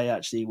going to say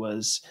actually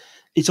was,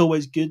 it's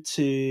always good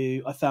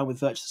to I found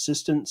with virtual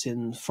assistants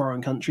in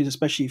foreign countries,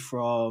 especially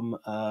from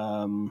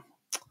the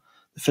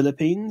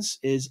Philippines,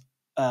 is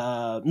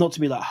not to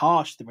be like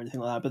harsh to them or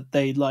anything like that, but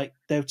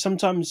they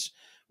sometimes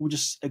will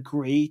just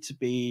agree to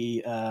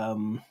be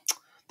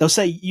they'll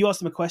say you ask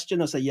them a question,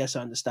 they'll say yes,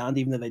 I understand,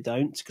 even though they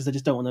don't, because they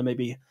just don't want to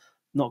maybe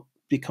not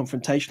be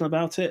confrontational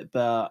about it,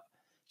 but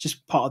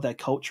just part of their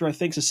culture, I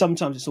think. So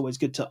sometimes it's always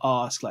good to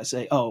ask, like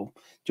say, "Oh,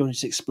 do you want to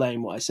just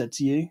explain what I said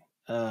to you?"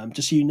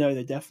 Just so you know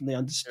they definitely Yeah,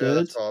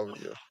 understood.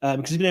 yeah,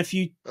 Because there's been a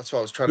few, that's what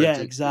I was trying to yeah, do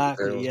there,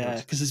 exactly, wasn't yeah. it?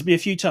 Because there's been a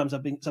few times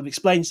I've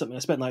explained something. I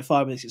spent like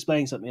 5 minutes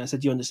explaining something. I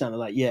said, "Do you understand?" They're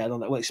like, "Yeah," and I'm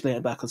like, "Well, explain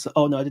it back." I said,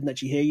 "Oh no, I didn't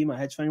actually hear you. My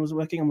headphone wasn't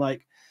working." I'm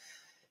like,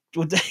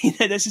 well,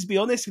 let's just be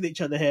honest with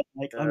each other here.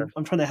 Like, Yeah.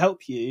 I'm trying to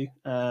help you.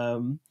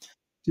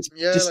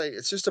 Yeah, Just like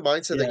it's just a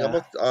mindset thing.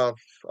 yeah,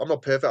 I'm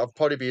not perfect. I've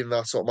probably been in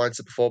that sort of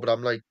mindset before, but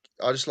I'm like,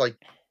 I just like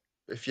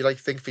if you like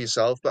think for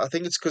yourself. But I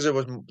think it's because it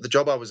was the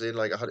job I was in.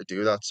 Like I had to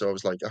do that, so I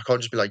was like, I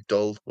can't just be like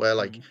dull, where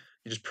like mm,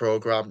 you just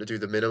program to do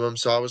the minimum.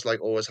 So I was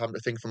like always having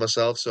to think for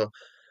myself. So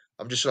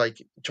I'm just like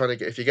trying to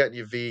get if you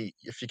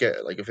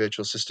get like a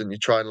virtual assistant, you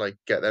try and like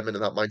get them into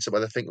that mindset where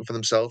they're thinking for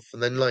themselves,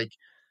 and then like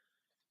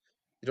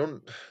you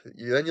don't,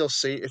 then you'll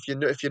see if you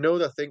know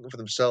they're thinking for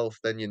themselves,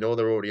 then you know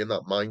they're already in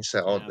that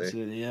mindset, yeah, aren't they?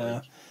 absolutely, Like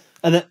yeah.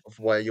 And then of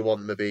where you want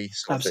them to be,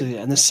 sort of thing.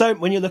 absolutely. And there's so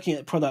when you're looking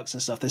at products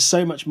and stuff, there's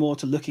so much more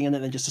to looking at it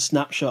than just a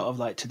snapshot of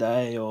like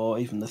today or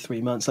even the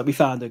 3 months. Like we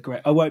found a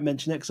great. I won't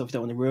mention it because I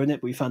don't want to ruin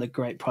it. But we found a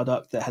great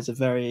product that has a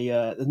very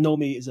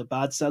normally is a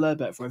bad seller,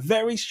 but for a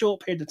very short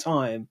period of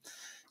time,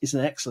 it's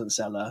an excellent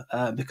seller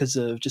because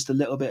of just a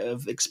little bit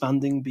of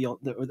expanding beyond.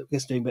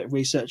 Just doing a bit of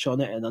research on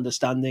it and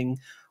understanding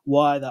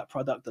why that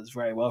product does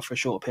very well for a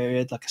short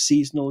period, like a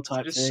seasonal If you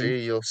type just thing.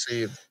 see, you'll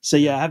see. So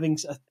Yeah. yeah, having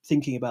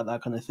thinking about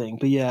that kind of thing.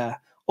 But yeah,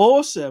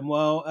 awesome.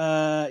 Well,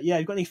 yeah,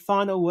 you got any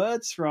final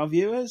words for our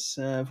viewers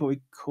before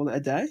we call it a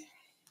day,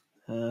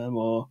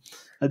 or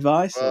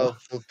advice, or Well,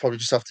 we'll probably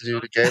just have to do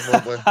it again,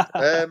 won't we?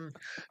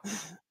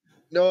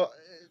 No,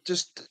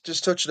 just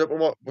touching up on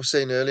what we were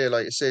saying earlier.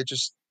 Like I say,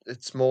 just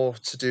it's more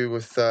to do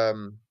with I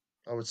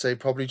would say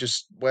probably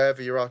just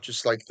wherever you're at,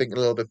 just like thinking a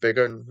little bit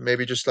bigger and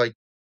maybe just like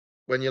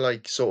when you're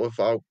like sort of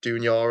out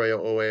doing your RA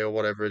or OA or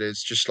whatever it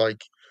is, just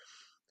like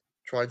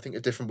try and think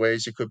of different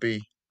ways you could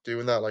be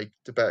doing that, like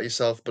to better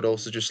yourself, but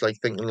also mm, just like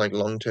thinking like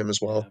long term as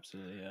yeah, well.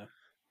 absolutely, yeah,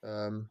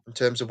 In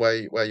terms of where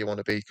you want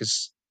to be.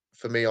 Because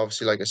for me,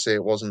 obviously, like I say,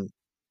 it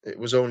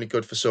was only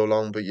good for so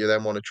long, but you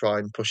then want to try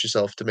and push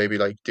yourself to maybe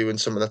like doing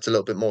something that's a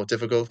little bit more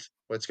difficult,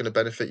 where it's going to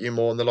benefit you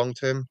more in the long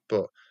term.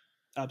 But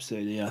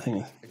absolutely. Yeah, I think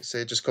like I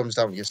say, it just comes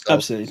down to yourself.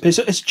 absolutely. But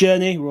So it's a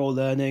journey. We're all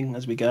learning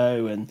as we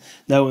go, and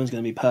no one's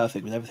going to be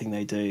perfect with everything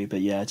they do.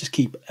 But yeah, just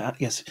keep, I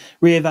guess,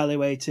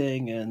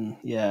 reevaluating and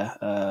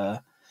yeah.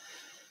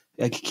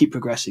 keep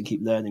progressing,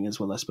 keep learning as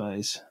well, I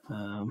suppose.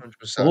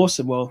 100%.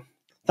 Awesome. Well,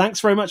 thanks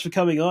very much for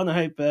coming on. I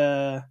hope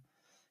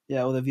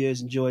all the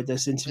viewers enjoyed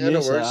this Yeah, interview.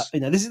 no So worries.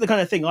 this is the kind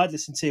of thing I'd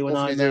listen to when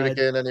Hopefully I'm do it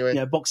again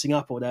anyway. boxing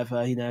up or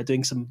whatever.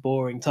 Doing some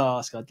boring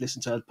task. I'd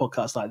listen to a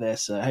podcast like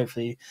this.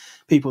 Hopefully,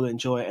 people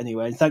enjoy it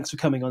anyway. And thanks for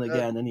coming on Yeah.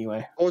 again.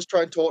 Anyway, Always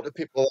try and talk to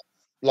people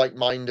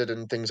like-minded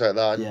and things like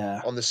that, and yeah.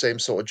 on the same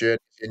sort of journey,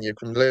 and you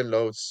can learn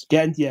loads just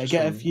Get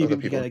a from few other people people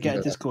together, doing get a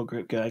that. Discord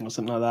group going or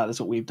something like that. That's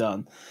what we've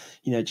done.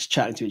 Just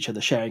chatting to each other,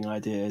 sharing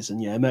ideas,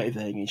 and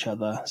motivating each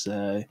other.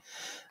 So,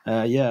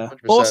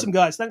 awesome 100%.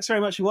 guys. Thanks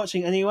very much for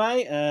watching.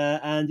 Anyway,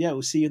 and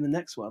we'll see you in the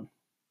next one.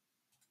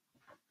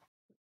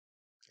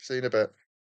 See you in a bit.